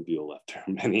the alluvial after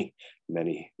many,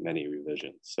 many, many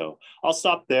revisions. So I'll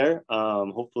stop there.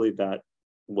 Hopefully that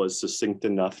was succinct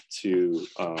enough to,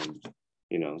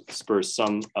 spur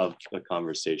some of the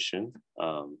conversation.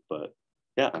 But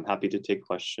yeah, I'm happy to take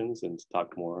questions and to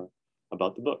talk more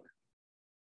about the book.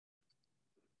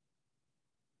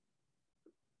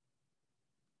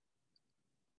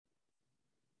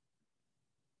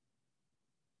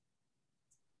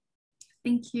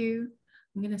 Thank you.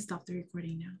 I'm going to stop the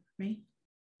recording now, right?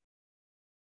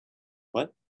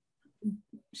 What?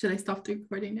 Should I stop the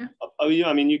recording now? Oh, yeah,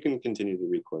 I mean, you can continue the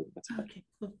recording. That's fine. Okay,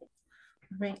 cool.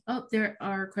 All right. Oh, there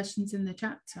are questions in the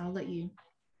chat, so I'll let you.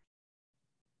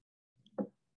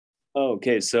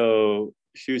 Okay, so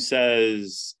Xu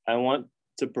says, I want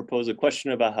to propose a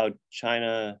question about how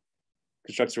China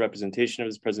constructs a representation of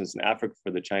its presence in Africa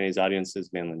for the Chinese audiences,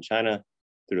 mainland China,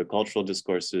 through the cultural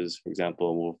discourses. For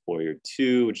example, Wolf Warrior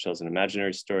 2, which tells an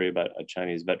imaginary story about a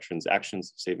Chinese veteran's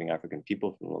actions of saving African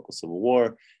people from the local civil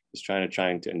war, is trying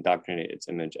to indoctrinate its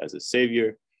image as a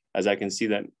savior. As I can see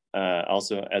that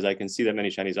many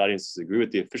Chinese audiences agree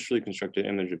with the officially constructed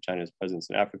image of China's presence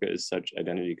in Africa is such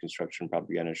identity construction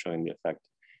propaganda showing the effect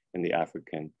in the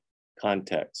African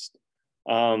context.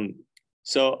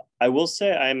 So I will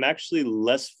say I'm actually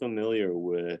less familiar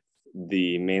with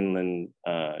the mainland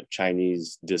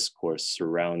Chinese discourse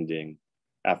surrounding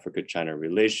Africa-China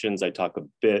relations. I talk a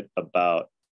bit about,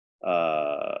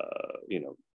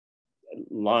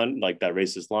 like that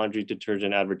racist laundry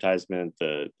detergent advertisement,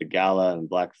 the gala and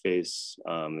blackface,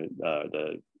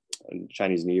 the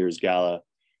Chinese New Year's gala,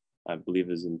 I believe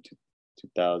is in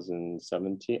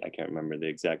 2017. I can't remember the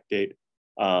exact date.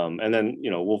 And then,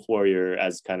 Wolf Warrior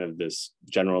as kind of this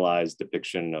generalized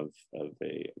depiction of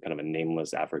a kind of a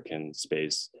nameless African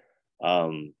space.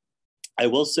 I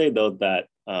will say though that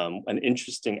an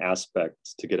interesting aspect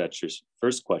to get at your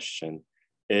first question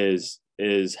is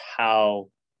how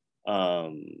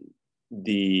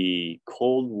the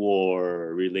Cold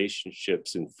War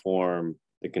relationships inform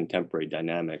the contemporary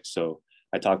dynamic. So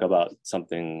I talk about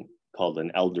something called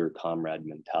an elder comrade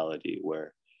mentality,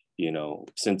 where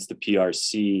since the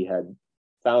PRC had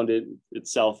founded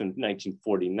itself in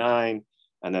 1949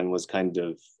 and then was kind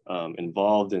of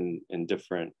involved in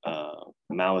different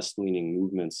Maoist-leaning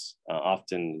movements,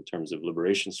 often in terms of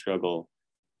liberation struggle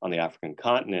on the African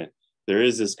continent, there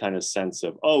is this kind of sense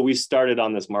of, oh, we started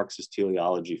on this Marxist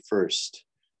teleology first.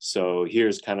 So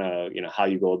here's kind of, how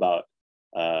you go about,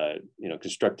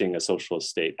 constructing a socialist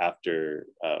state after,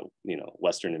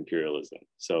 Western imperialism.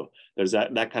 So there's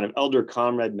that kind of elder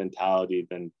comrade mentality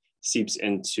then seeps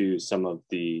into some of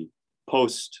the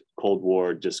post-Cold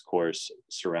War discourse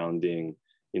surrounding,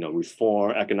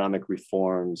 economic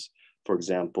reforms. For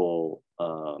example,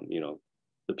 the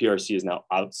PRC is now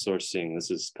outsourcing. This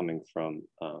is coming from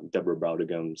Deborah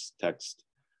Braudigam's text,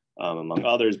 among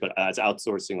others, but it's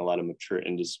outsourcing a lot of mature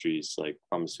industries like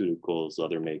pharmaceuticals,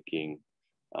 leather making,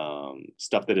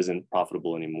 stuff that isn't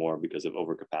profitable anymore because of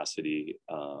overcapacity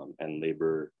and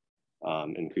labor,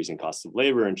 increasing costs of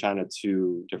labor in China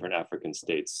to different African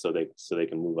states, so they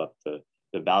can move up the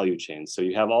value chain. So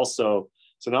you have also,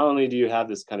 so not only do you have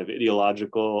this kind of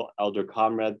ideological elder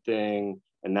comrade thing,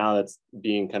 and now that's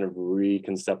being kind of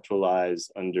reconceptualized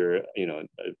under,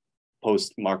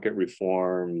 post-market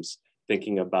reforms,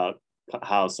 thinking about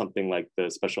how something like the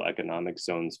special economic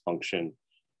zones function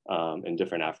in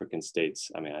different African states.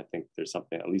 I mean, I think there's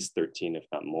something, at least 13, if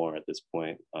not more at this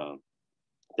point,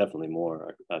 definitely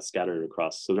more scattered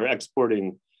across. So they're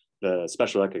exporting the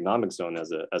special economic zone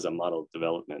as a model of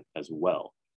development as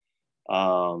well.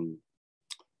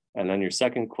 And then your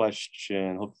second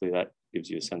question, hopefully that gives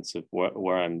you a sense of what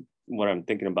I'm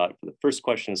thinking about for the first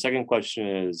question. The second question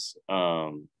is,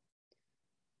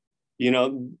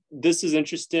 this is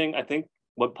interesting. I think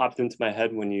what popped into my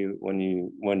head when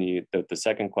the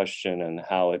second question and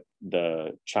how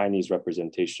the Chinese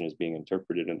representation is being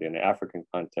interpreted in the African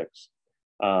context.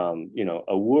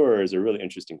 Awur is a really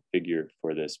interesting figure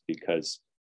for this because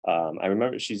I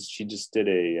remember she just did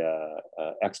a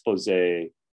expose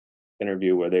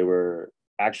interview where they were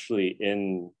actually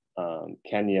in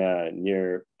Kenya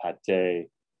near Pate,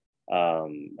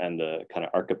 and the kind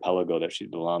of archipelago the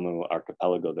Lamu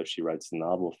archipelago that she writes the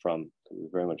novel from, is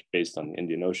very much based on the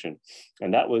Indian Ocean.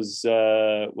 And that was,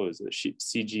 what was it,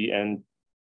 CGN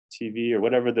TV or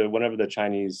whatever one of the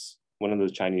Chinese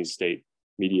state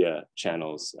media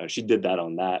channels. She did that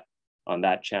on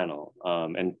that channel.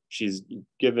 And she's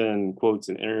given quotes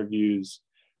and interviews,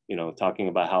 talking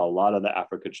about how a lot of the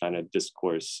Africa-China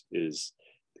discourse is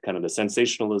kind of the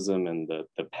sensationalism and the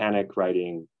panic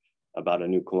writing about a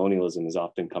new colonialism is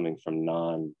often coming from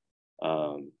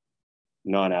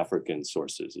non-African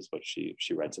sources, is what she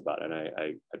writes about. And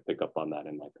I pick up on that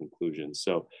in my conclusion.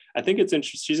 So I think it's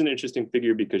interesting. She's an interesting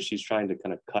figure because she's trying to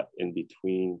kind of cut in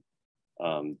between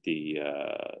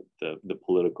the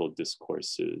political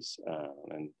discourses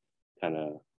and kind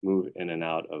of move in and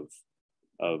out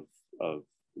of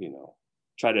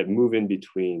try to move in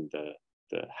between the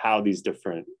how these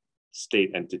different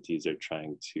state entities are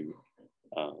trying to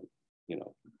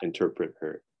interpret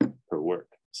her work.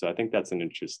 So I think that's an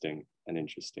interesting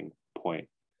point.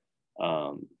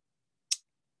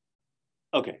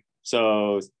 Okay,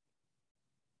 so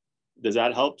does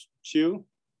that help you?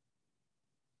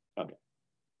 Okay,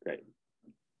 great.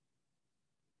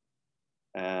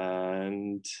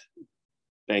 And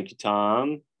thank you,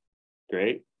 Tom.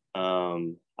 Great.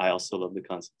 I also love the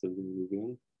concept of the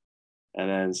moving. And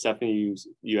then Stephanie,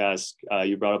 you asked,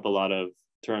 you brought up a lot of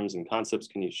terms and concepts.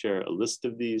 Can you share a list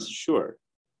of these? Sure.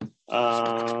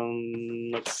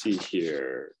 Let's see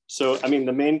here. So, I mean,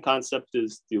 the main concept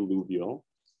is the alluvial.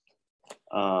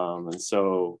 And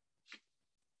so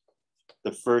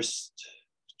the first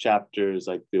chapter is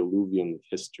like the alluvium of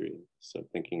history. So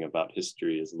thinking about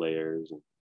history as layers and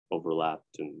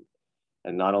overlapped, and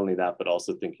not only that, but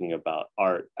also thinking about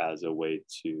art as a way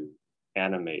to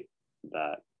animate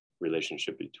that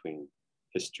relationship between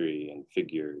history and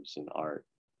figures and art.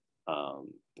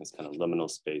 This kind of liminal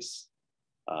space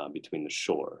between the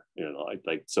shore,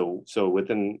 so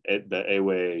within the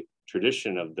Ewe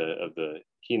tradition of the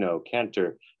Hino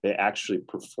cantor, they actually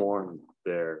perform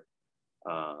they're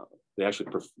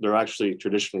actually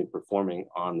traditionally performing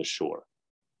on the shore.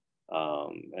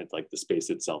 It's like the space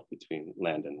itself between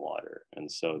land and water.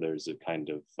 And so there's a kind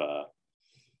of,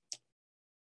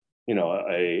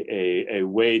 a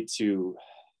way to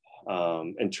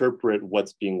interpret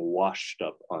what's being washed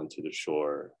up onto the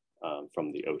shore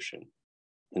from the ocean.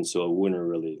 And so Wooner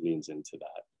really leans into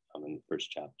that in the first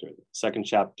chapter. The second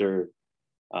chapter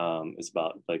is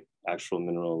about like actual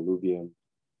mineral alluvium.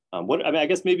 I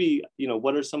guess maybe,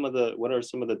 what are some of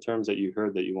the terms that you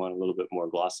heard that you want a little bit more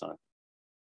gloss on?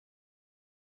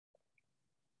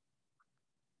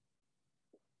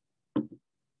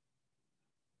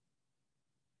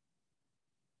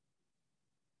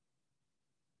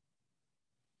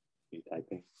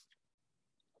 Typing.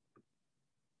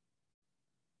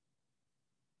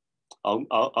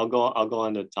 I'll go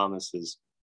on to Thomas's.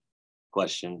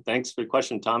 question. Thanks for the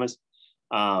question, Thomas.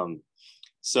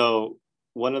 So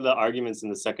one of the arguments in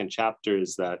the second chapter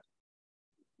is that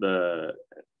the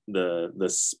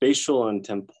spatial and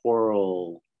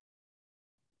temporal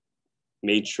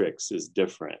matrix is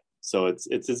different. So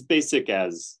it's as basic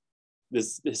as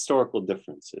this historical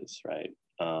differences, right?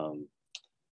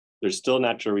 There's still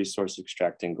natural resource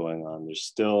extracting going on. There's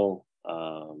still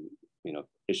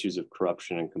issues of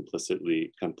corruption and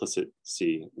complicity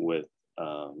with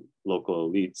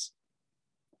local elites.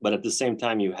 But at the same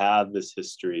time, you have this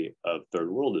history of third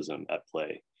worldism at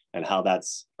play, and how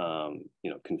that's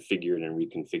configured and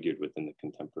reconfigured within the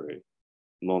contemporary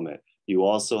moment. You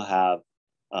also have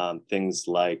things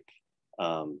like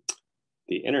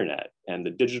the internet and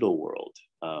the digital world,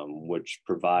 which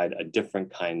provide a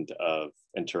different kind of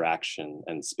interaction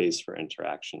and space for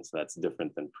interaction. So that's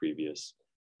different than previous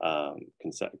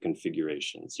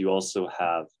configurations. You also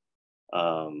have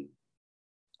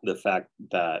the fact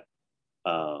that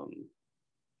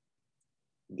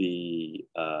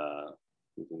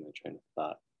losing my train of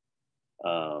thought.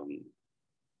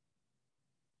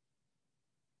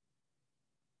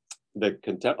 The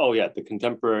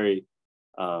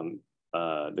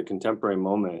contemporary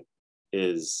moment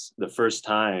is the first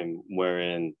time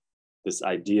wherein this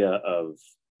idea of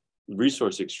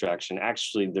resource extraction,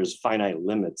 actually there's finite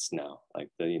limits now, like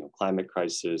the climate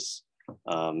crisis.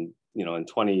 In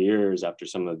 20 years after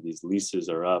some of these leases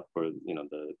are up, or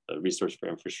the resource for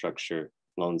infrastructure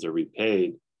loans are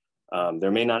repaid,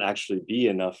 there may not actually be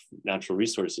enough natural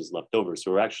resources left over.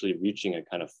 So we're actually reaching a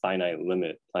kind of finite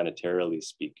limit, planetarily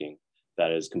speaking,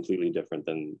 that is completely different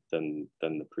than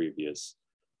the previous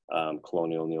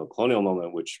colonial, neo-colonial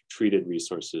moment, which treated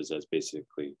resources as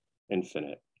basically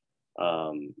infinite.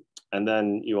 And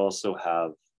then you also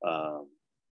have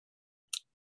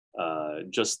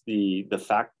just the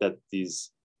fact that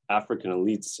these African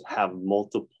elites have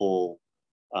multiple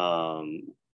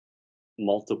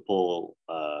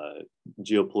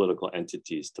geopolitical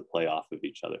entities to play off of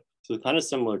each other. So kind of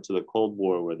similar to the Cold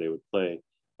War, where they would play,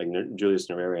 like Julius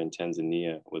Nyerere in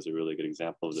Tanzania was a really good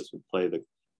example of this, would play the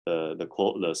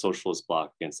socialist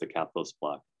bloc against the capitalist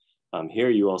bloc. Here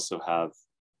you also have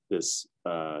this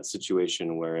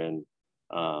situation wherein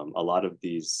a lot of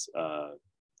these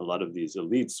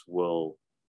elites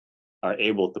are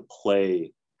able to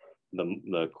play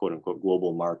the quote unquote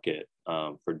global market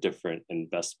for different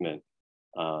investment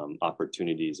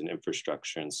opportunities and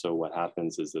infrastructure. And so what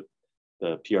happens is that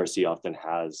the PRC often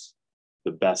has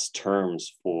the best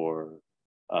terms for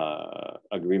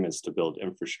agreements to build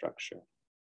infrastructure.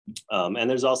 And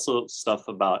there's also stuff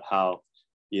about how,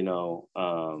 even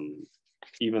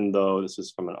though this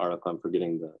is from an article, I'm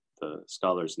forgetting the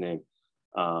scholar's name,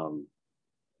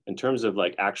 in terms of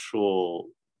like actual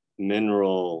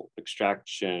mineral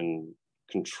extraction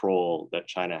control that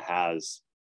China has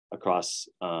across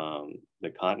the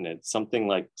continent, something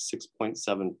like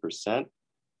 6.7%,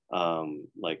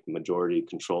 like majority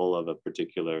control of a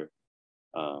particular,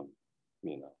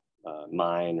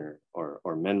 mine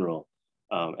or mineral,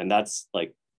 and that's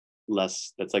like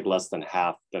less than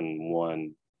half than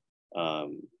one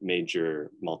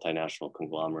major multinational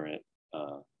conglomerate,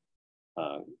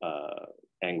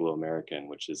 Anglo-American,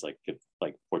 which is like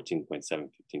 14.7, 15%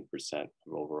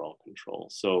 of overall control.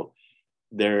 So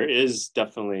there is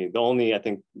definitely the only, I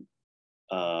think,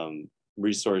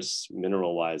 resource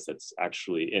mineral wise that's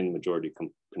actually in majority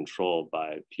control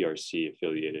by PRC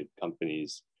affiliated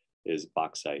companies is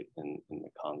bauxite in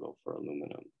the Congo for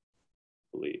aluminum,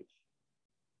 I believe,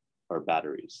 or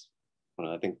batteries.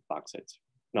 I think bauxite's,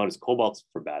 no, it's cobalt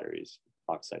for batteries,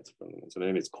 bauxite's for aluminum. So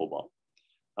maybe it's cobalt.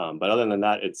 But other than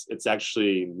that, it's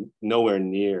actually nowhere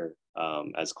near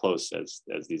as close as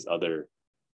these other,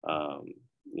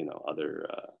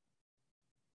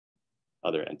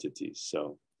 other entities.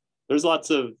 So there's lots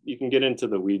of, you can get into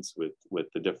the weeds with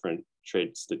the different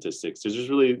trade statistics. There's just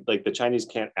really, like, the Chinese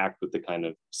can't act with the kind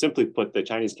of, simply put, the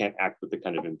Chinese can't act with the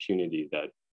kind of impunity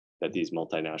that these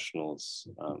multinationals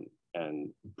and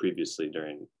previously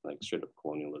during like straight up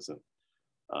colonialism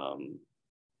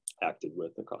acted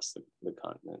with across the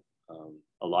continent.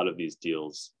 A lot of these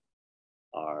deals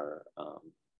are,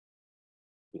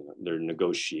 they're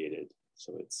negotiated.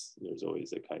 So there's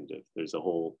always there's a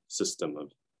whole system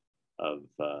of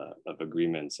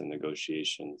agreements and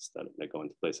negotiations that go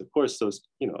into place. Of course, those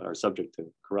are subject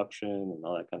to corruption and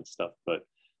all that kind of stuff. But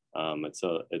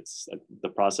the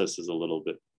process is a little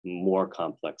bit more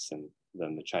complex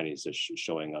than the Chinese are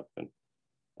showing up and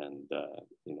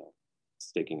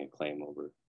staking a claim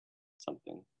over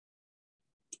something.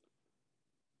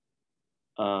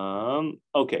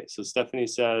 Okay, so Stephanie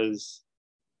says,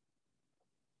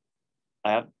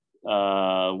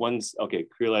 one's, okay,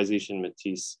 creolization,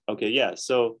 Matisse. Okay, yeah,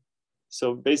 so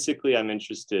basically I'm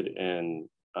interested in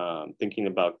thinking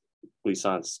about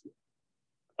Glissant's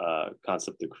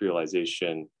concept of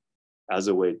creolization as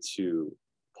a way to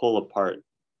pull apart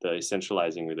the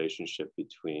essentializing relationship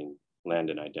between land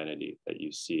and identity that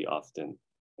you see often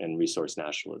in resource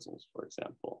nationalisms, for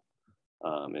example,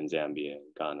 in Zambia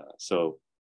and Ghana. So,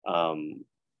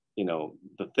 you know,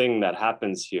 the thing that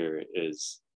happens here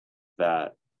is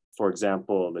that, for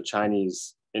example, the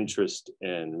Chinese interest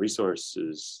in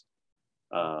resources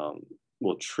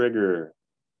will trigger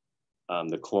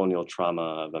the colonial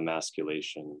trauma of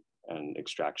emasculation and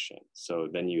extraction. So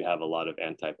then you have a lot of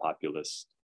anti-populist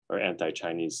or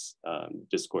anti-Chinese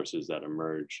discourses that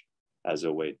emerge as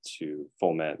a way to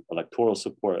foment electoral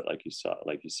support, like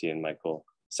you see in Michael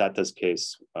Sata's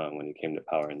case when he came to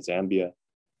power in Zambia.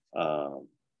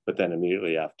 But then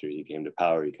immediately after he came to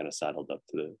power, he kind of saddled up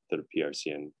to the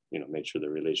PRC and, you know, made sure the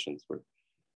relations were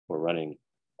running.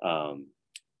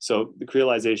 So the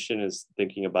creolization is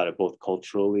thinking about it both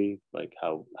culturally, like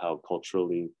how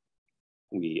culturally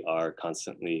we are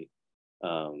constantly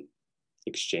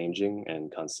exchanging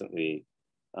and constantly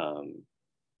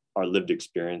our lived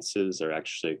experiences are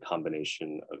actually a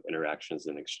combination of interactions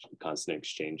and constant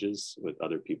exchanges with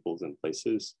other peoples and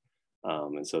places.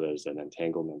 And so there's an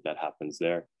entanglement that happens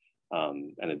there,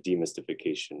 and a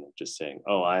demystification of just saying,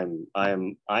 oh, I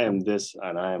am this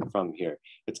and I am from here.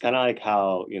 It's kind of like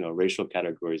how, you know, racial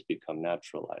categories become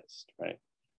naturalized, right?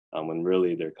 When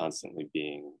really they're constantly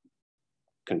being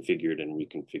configured and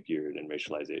reconfigured, and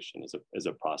racialization is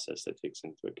a process that takes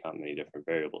into account many different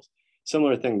variables.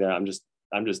 Similar thing there. I'm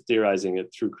just theorizing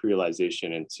it through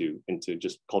creolization into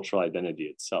just cultural identity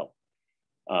itself.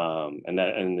 And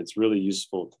it's really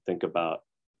useful to think about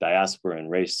diaspora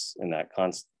and race in that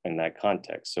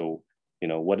context. So, you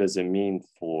know, what does it mean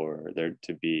for there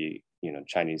to be, you know,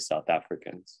 Chinese South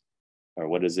Africans, or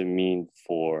what does it mean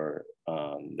for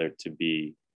there to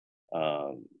be,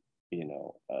 you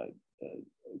know,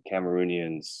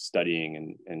 Cameroonians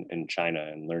studying in China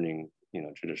and learning, you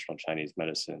know, traditional Chinese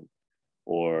medicine,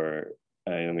 or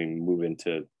I mean, move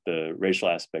into the racial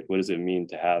aspect. What does it mean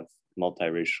to have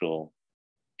multiracial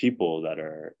people that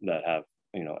have,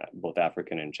 you know, both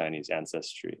African and Chinese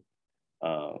ancestry?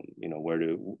 You know, where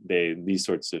do these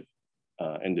sorts of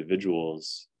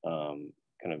individuals kind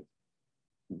of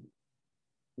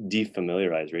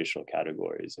defamiliarize racial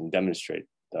categories and demonstrate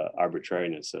the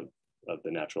arbitrariness of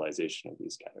the naturalization of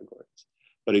these categories?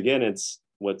 But again,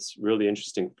 what's really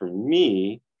interesting for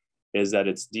me is that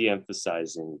it's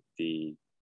de-emphasizing the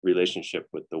relationship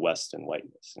with the West and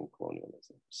whiteness and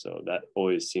colonialism. So that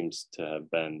always seems to have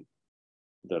been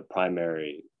the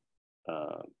primary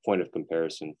point of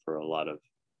comparison for a lot of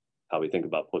how we think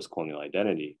about post-colonial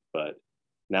identity. But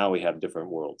now we have different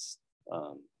worlds.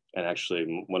 And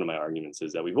actually, one of my arguments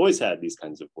is that we've always had these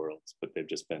kinds of worlds, but they've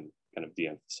just been kind of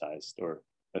de-emphasized or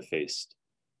effaced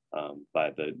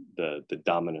by the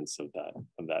dominance of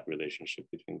that relationship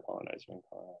between colonizer and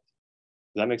colonized.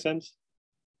 Does that make sense?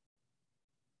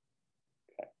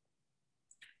 Okay.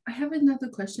 I have another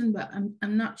question, but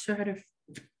I'm not sure how to.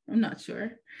 I'm not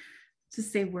sure to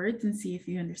say words and see if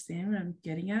you understand what I'm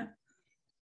getting at.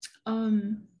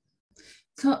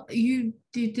 So you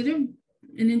did an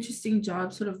interesting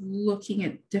job sort of looking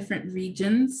at different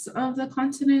regions of the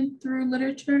continent through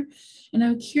literature, and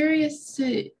I'm curious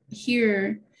to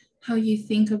hear how you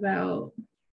think about,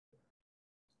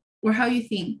 or how you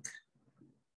think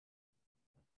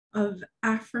of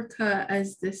Africa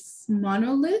as this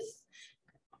monolith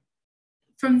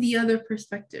from the other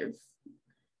perspective.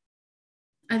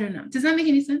 I don't know. Does that make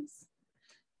any sense?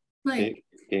 Like,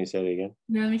 can you say it again?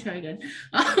 No, let me try again.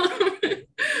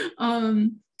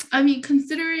 I mean,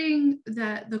 considering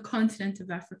that the continent of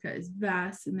Africa is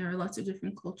vast and there are lots of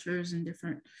different cultures and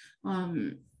different,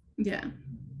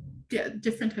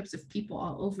 different types of people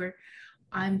all over,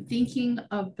 I'm thinking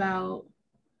about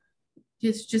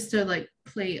just to like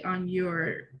play on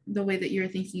the way that you're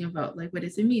thinking about like what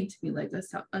does it mean to be like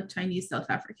a Chinese South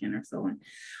African or so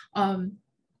on.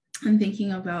 I'm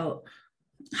thinking about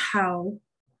how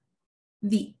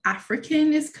the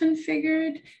African is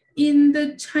configured in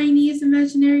the Chinese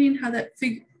imaginary, and how that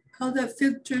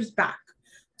filters back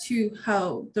to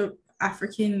how the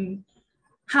African,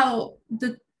 how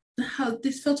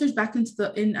this filters back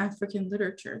into in African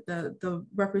literature, the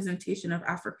representation of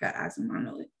Africa as a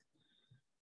monolith.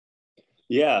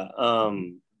 Yeah,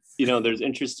 you know, there's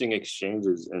interesting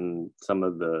exchanges in some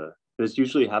of this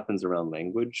usually happens around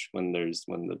language when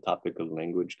the topic of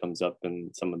language comes up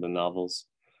in some of the novels,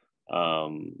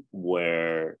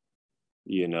 where,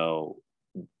 you know,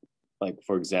 like,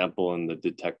 for example, in the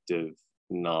detective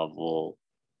novel,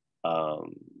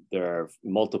 there are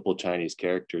multiple Chinese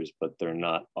characters, but they're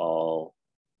not all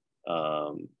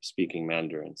speaking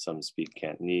Mandarin. Some speak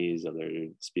Cantonese,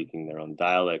 others speaking their own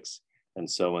dialects. And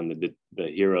so when the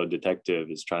hero detective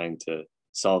is trying to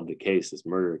solve the case, this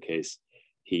murder case,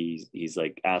 he's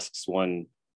like asks one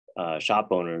shop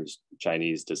owner's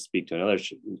Chinese to speak to another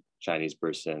Chinese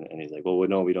person, and he's like, well,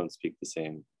 no, we don't speak the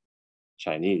same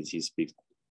Chinese. He speaks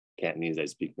Cantonese, I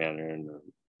speak Mandarin, or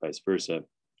vice versa.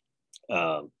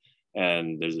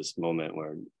 And there's this moment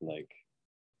where like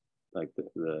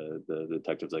the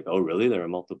detective's like, oh really, there are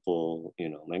multiple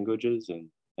languages,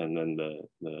 and then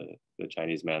the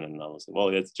Chinese man in the novel said, well,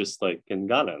 it's just like in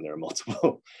Ghana, there are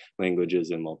multiple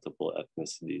languages and multiple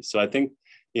ethnicities. So I think,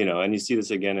 and you see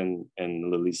this again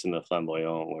in Le Lys and the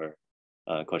Flamboyant, where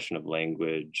a question of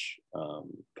language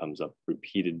comes up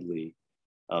repeatedly.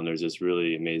 There's this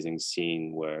really amazing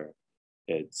scene where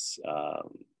it's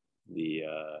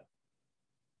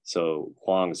so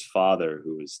Huang's father,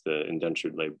 who was the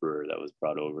indentured laborer that was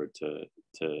brought over to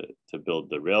build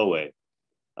the railway,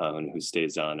 and who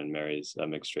stays on and marries a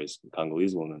mixed race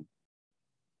Congolese woman,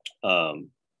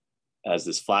 has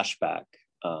this flashback,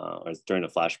 or during a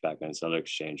flashback, and it's another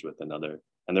exchange with another,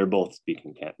 and they're both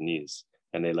speaking Cantonese,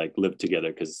 and they like live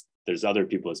together because there's other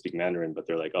people that speak Mandarin, but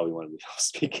they're like, oh, we want to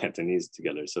speak Cantonese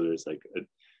together. So there's like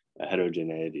a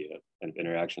heterogeneity of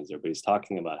interactions there. But he's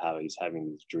talking about how he's having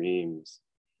these dreams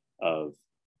of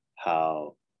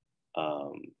how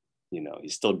he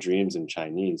still dreams in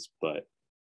Chinese, but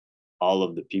all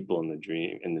of the people in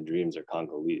the dreams are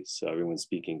Congolese. So everyone's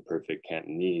speaking perfect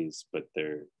Cantonese, but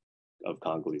they're of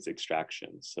Congolese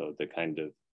extraction. So the kind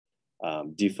of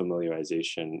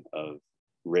defamiliarization of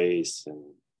race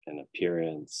and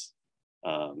appearance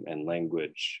and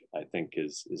language, I think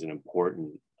is an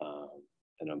important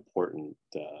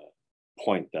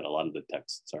point that a lot of the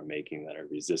texts are making, that are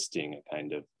resisting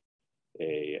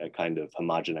a kind of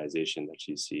homogenization that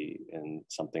you see in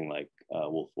something like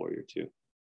Wolf Warrior 2.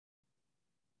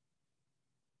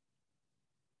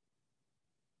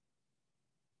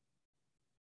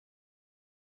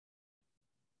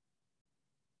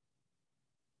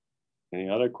 Any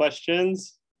other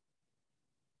questions?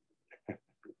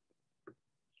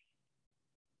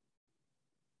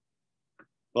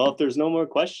 Well, if there's no more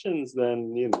questions,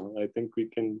 then I think we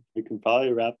can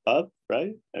probably wrap up,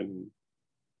 right? And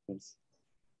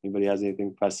anybody has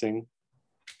anything pressing?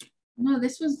 No,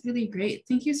 this was really great.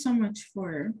 Thank you so much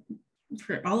for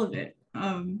all of it.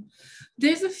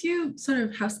 There's a few sort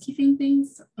of housekeeping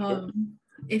things, Sure.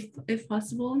 if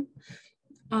possible.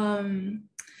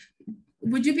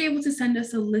 Would you be able to send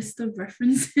us a list of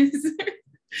references?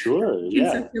 Sure. You can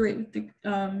Yeah. circulate with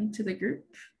to the group.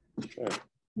 Sure.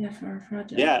 Yeah, for our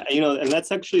project. Yeah, and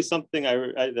that's actually something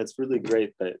that's really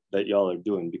great that y'all are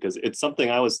doing, because it's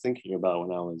something I was thinking about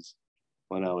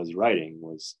when I was writing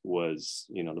was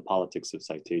the politics of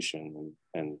citation,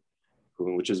 and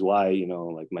which is why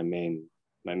like my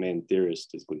main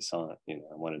theorist is Glissant.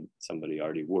 I wanted somebody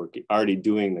already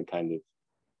doing the kind of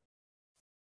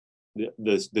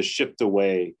the shift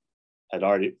away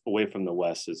from the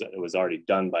West, it was already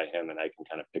done by him, and I can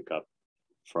kind of pick up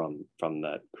from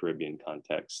that Caribbean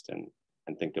context and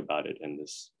think about it in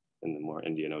the more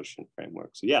Indian Ocean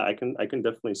framework. So yeah, I can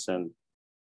definitely send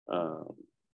a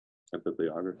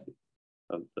bibliography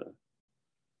of the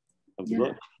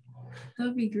book. That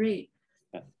would be great.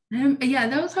 Yeah. Yeah,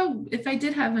 that was how, if I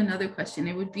did have another question,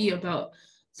 it would be about,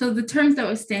 so the terms that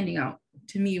were standing out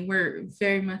to me were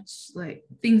very much like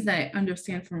things that I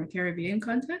understand from a Caribbean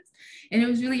context. And it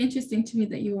was really interesting to me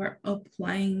that you are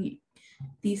applying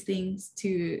these things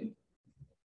to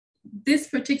this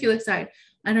particular side.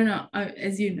 I don't know,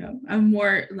 as you know, I'm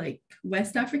more like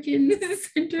West African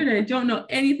centered. I don't know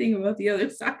anything about the other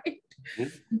side.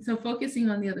 And so focusing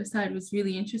on the other side was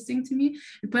really interesting to me.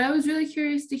 But I was really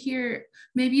curious to hear,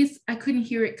 maybe I couldn't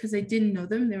hear it because I didn't know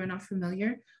them, they were not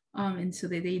familiar. And so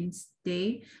they didn't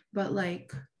stay, but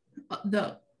like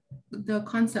the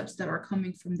concepts that are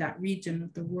coming from that region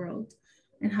of the world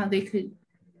and how they could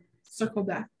circle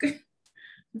back, if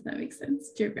that makes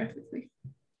sense, geographically.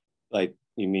 Like,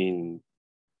 you mean,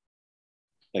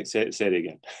 like, say it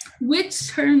again. Which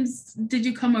terms did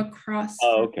you come across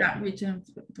from that region of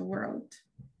the world?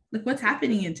 Like, what's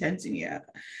happening in Tanzania?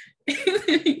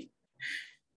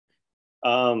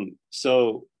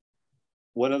 So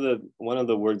one of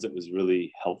the words that was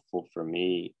really helpful for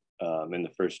me in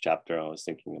the first chapter, I was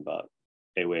thinking about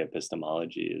Ewe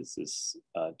epistemology, is this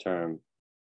term.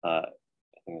 I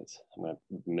think I'm going to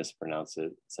mispronounce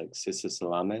it. It's like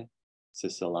Sisalame.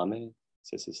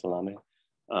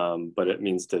 but it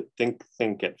means to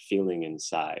think at feeling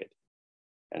inside.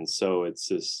 And so it's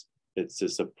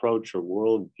this approach or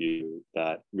worldview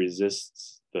that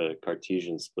resists the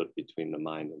Cartesian split between the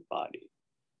mind and body,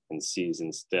 and sees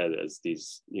instead as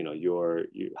these,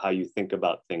 how you think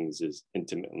about things is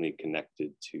intimately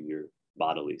connected to your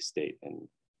bodily state and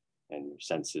your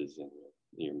senses and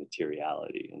your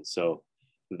materiality. And so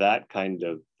that kind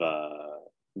of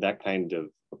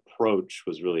approach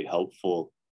was really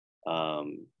helpful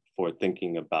for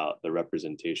thinking about the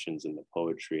representations in the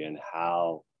poetry, and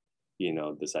how,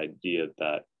 this idea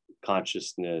that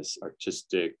consciousness,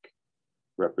 artistic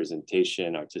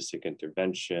representation, artistic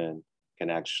intervention can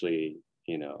actually,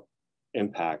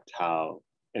 impact how,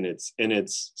 in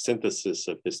its synthesis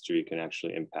of history, can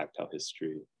actually impact how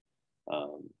history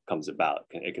comes about.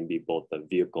 It can be both a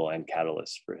vehicle and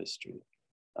catalyst for history,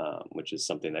 which is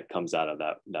something that comes out of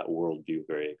that worldview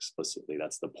very explicitly.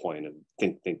 That's the point of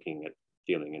thinking and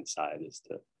feeling inside, is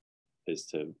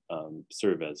to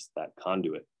serve as that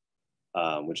conduit,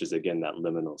 which is again that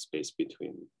liminal space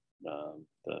between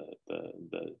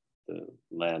the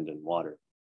land and water.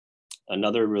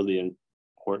 Another really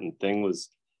important thing was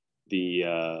the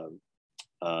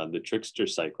trickster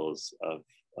cycles of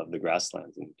the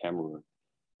grasslands in Cameroon,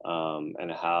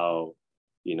 and how,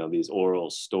 these oral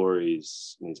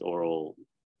stories, these oral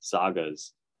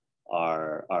sagas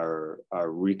are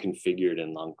reconfigured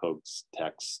in Langkoke's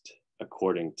text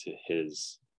according to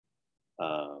his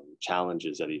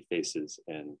challenges that he faces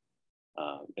in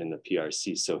the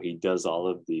PRC. So he does all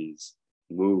of these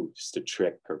moves to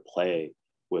trick or play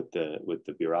with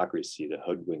the bureaucracy, to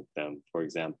hoodwink them. For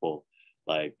example,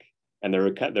 and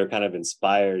they're kind of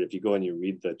inspired. If you go and you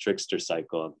read the trickster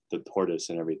cycle of the tortoise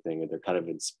and everything, and they're kind of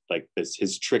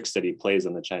his tricks that he plays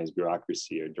on the Chinese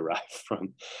bureaucracy are derived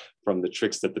from the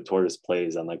tricks that the tortoise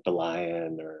plays on the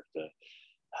lion, or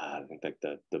I think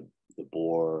the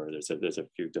boar. There's a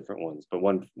few different ones, but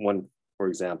one for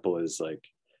example is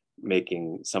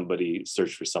making somebody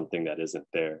search for something that isn't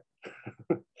there.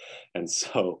 And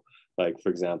so, for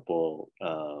example,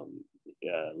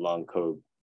 Longkobe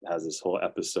has this whole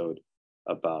episode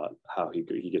about how he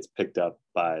gets picked up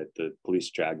by the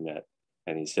police dragnet,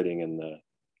 and he's sitting in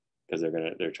because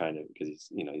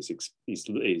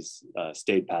he's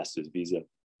stayed past his visa,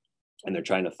 and they're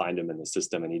trying to find him in the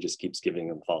system, and he just keeps giving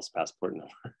them false passport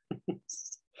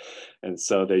numbers. And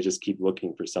so they just keep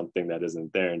looking for something that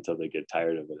isn't there until they get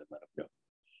tired of it and let him go.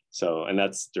 So, and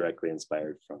that's directly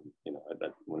inspired from,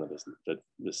 one of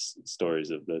the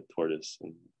stories of the tortoise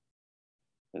and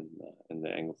the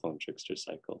Anglophone trickster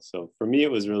cycle. So for me,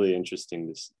 it was really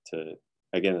interesting to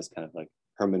again, this kind of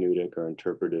hermeneutic or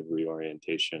interpretive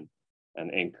reorientation,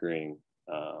 and anchoring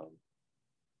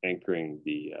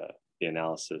the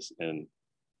analysis in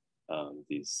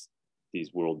these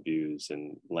worldviews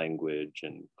and language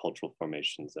and cultural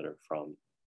formations that are from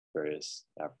various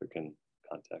African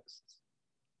contexts.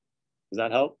 Does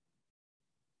that help?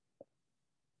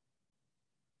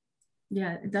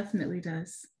 Yeah, it definitely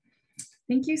does.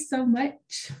 Thank you so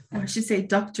much. Or I should say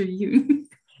Dr. Yoon.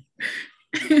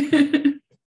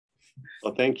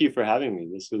 Well, thank you for having me.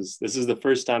 This is the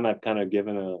first time I've kind of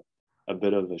given a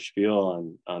bit of a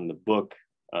spiel on the book.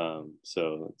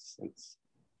 So it's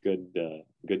good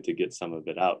to get some of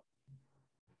it out.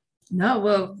 No,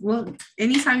 well,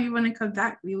 anytime you want to come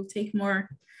back, we will take more.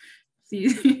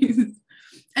 Please.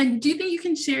 And do you think you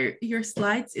can share your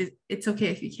slides? It's okay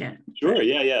if you can't. Sure.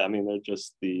 Yeah. I mean, they're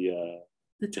just the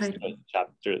title, the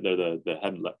chapter. They're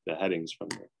the headings from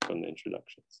the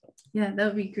introduction. So. Yeah, that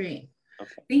would be great.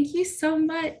 Okay. Thank you so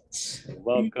much. You're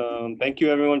welcome. Thank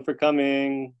you, everyone, for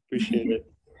coming. Appreciate it.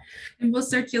 And we'll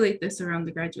circulate this around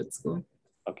the graduate school.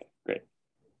 Okay, great.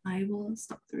 I will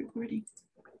stop the recording.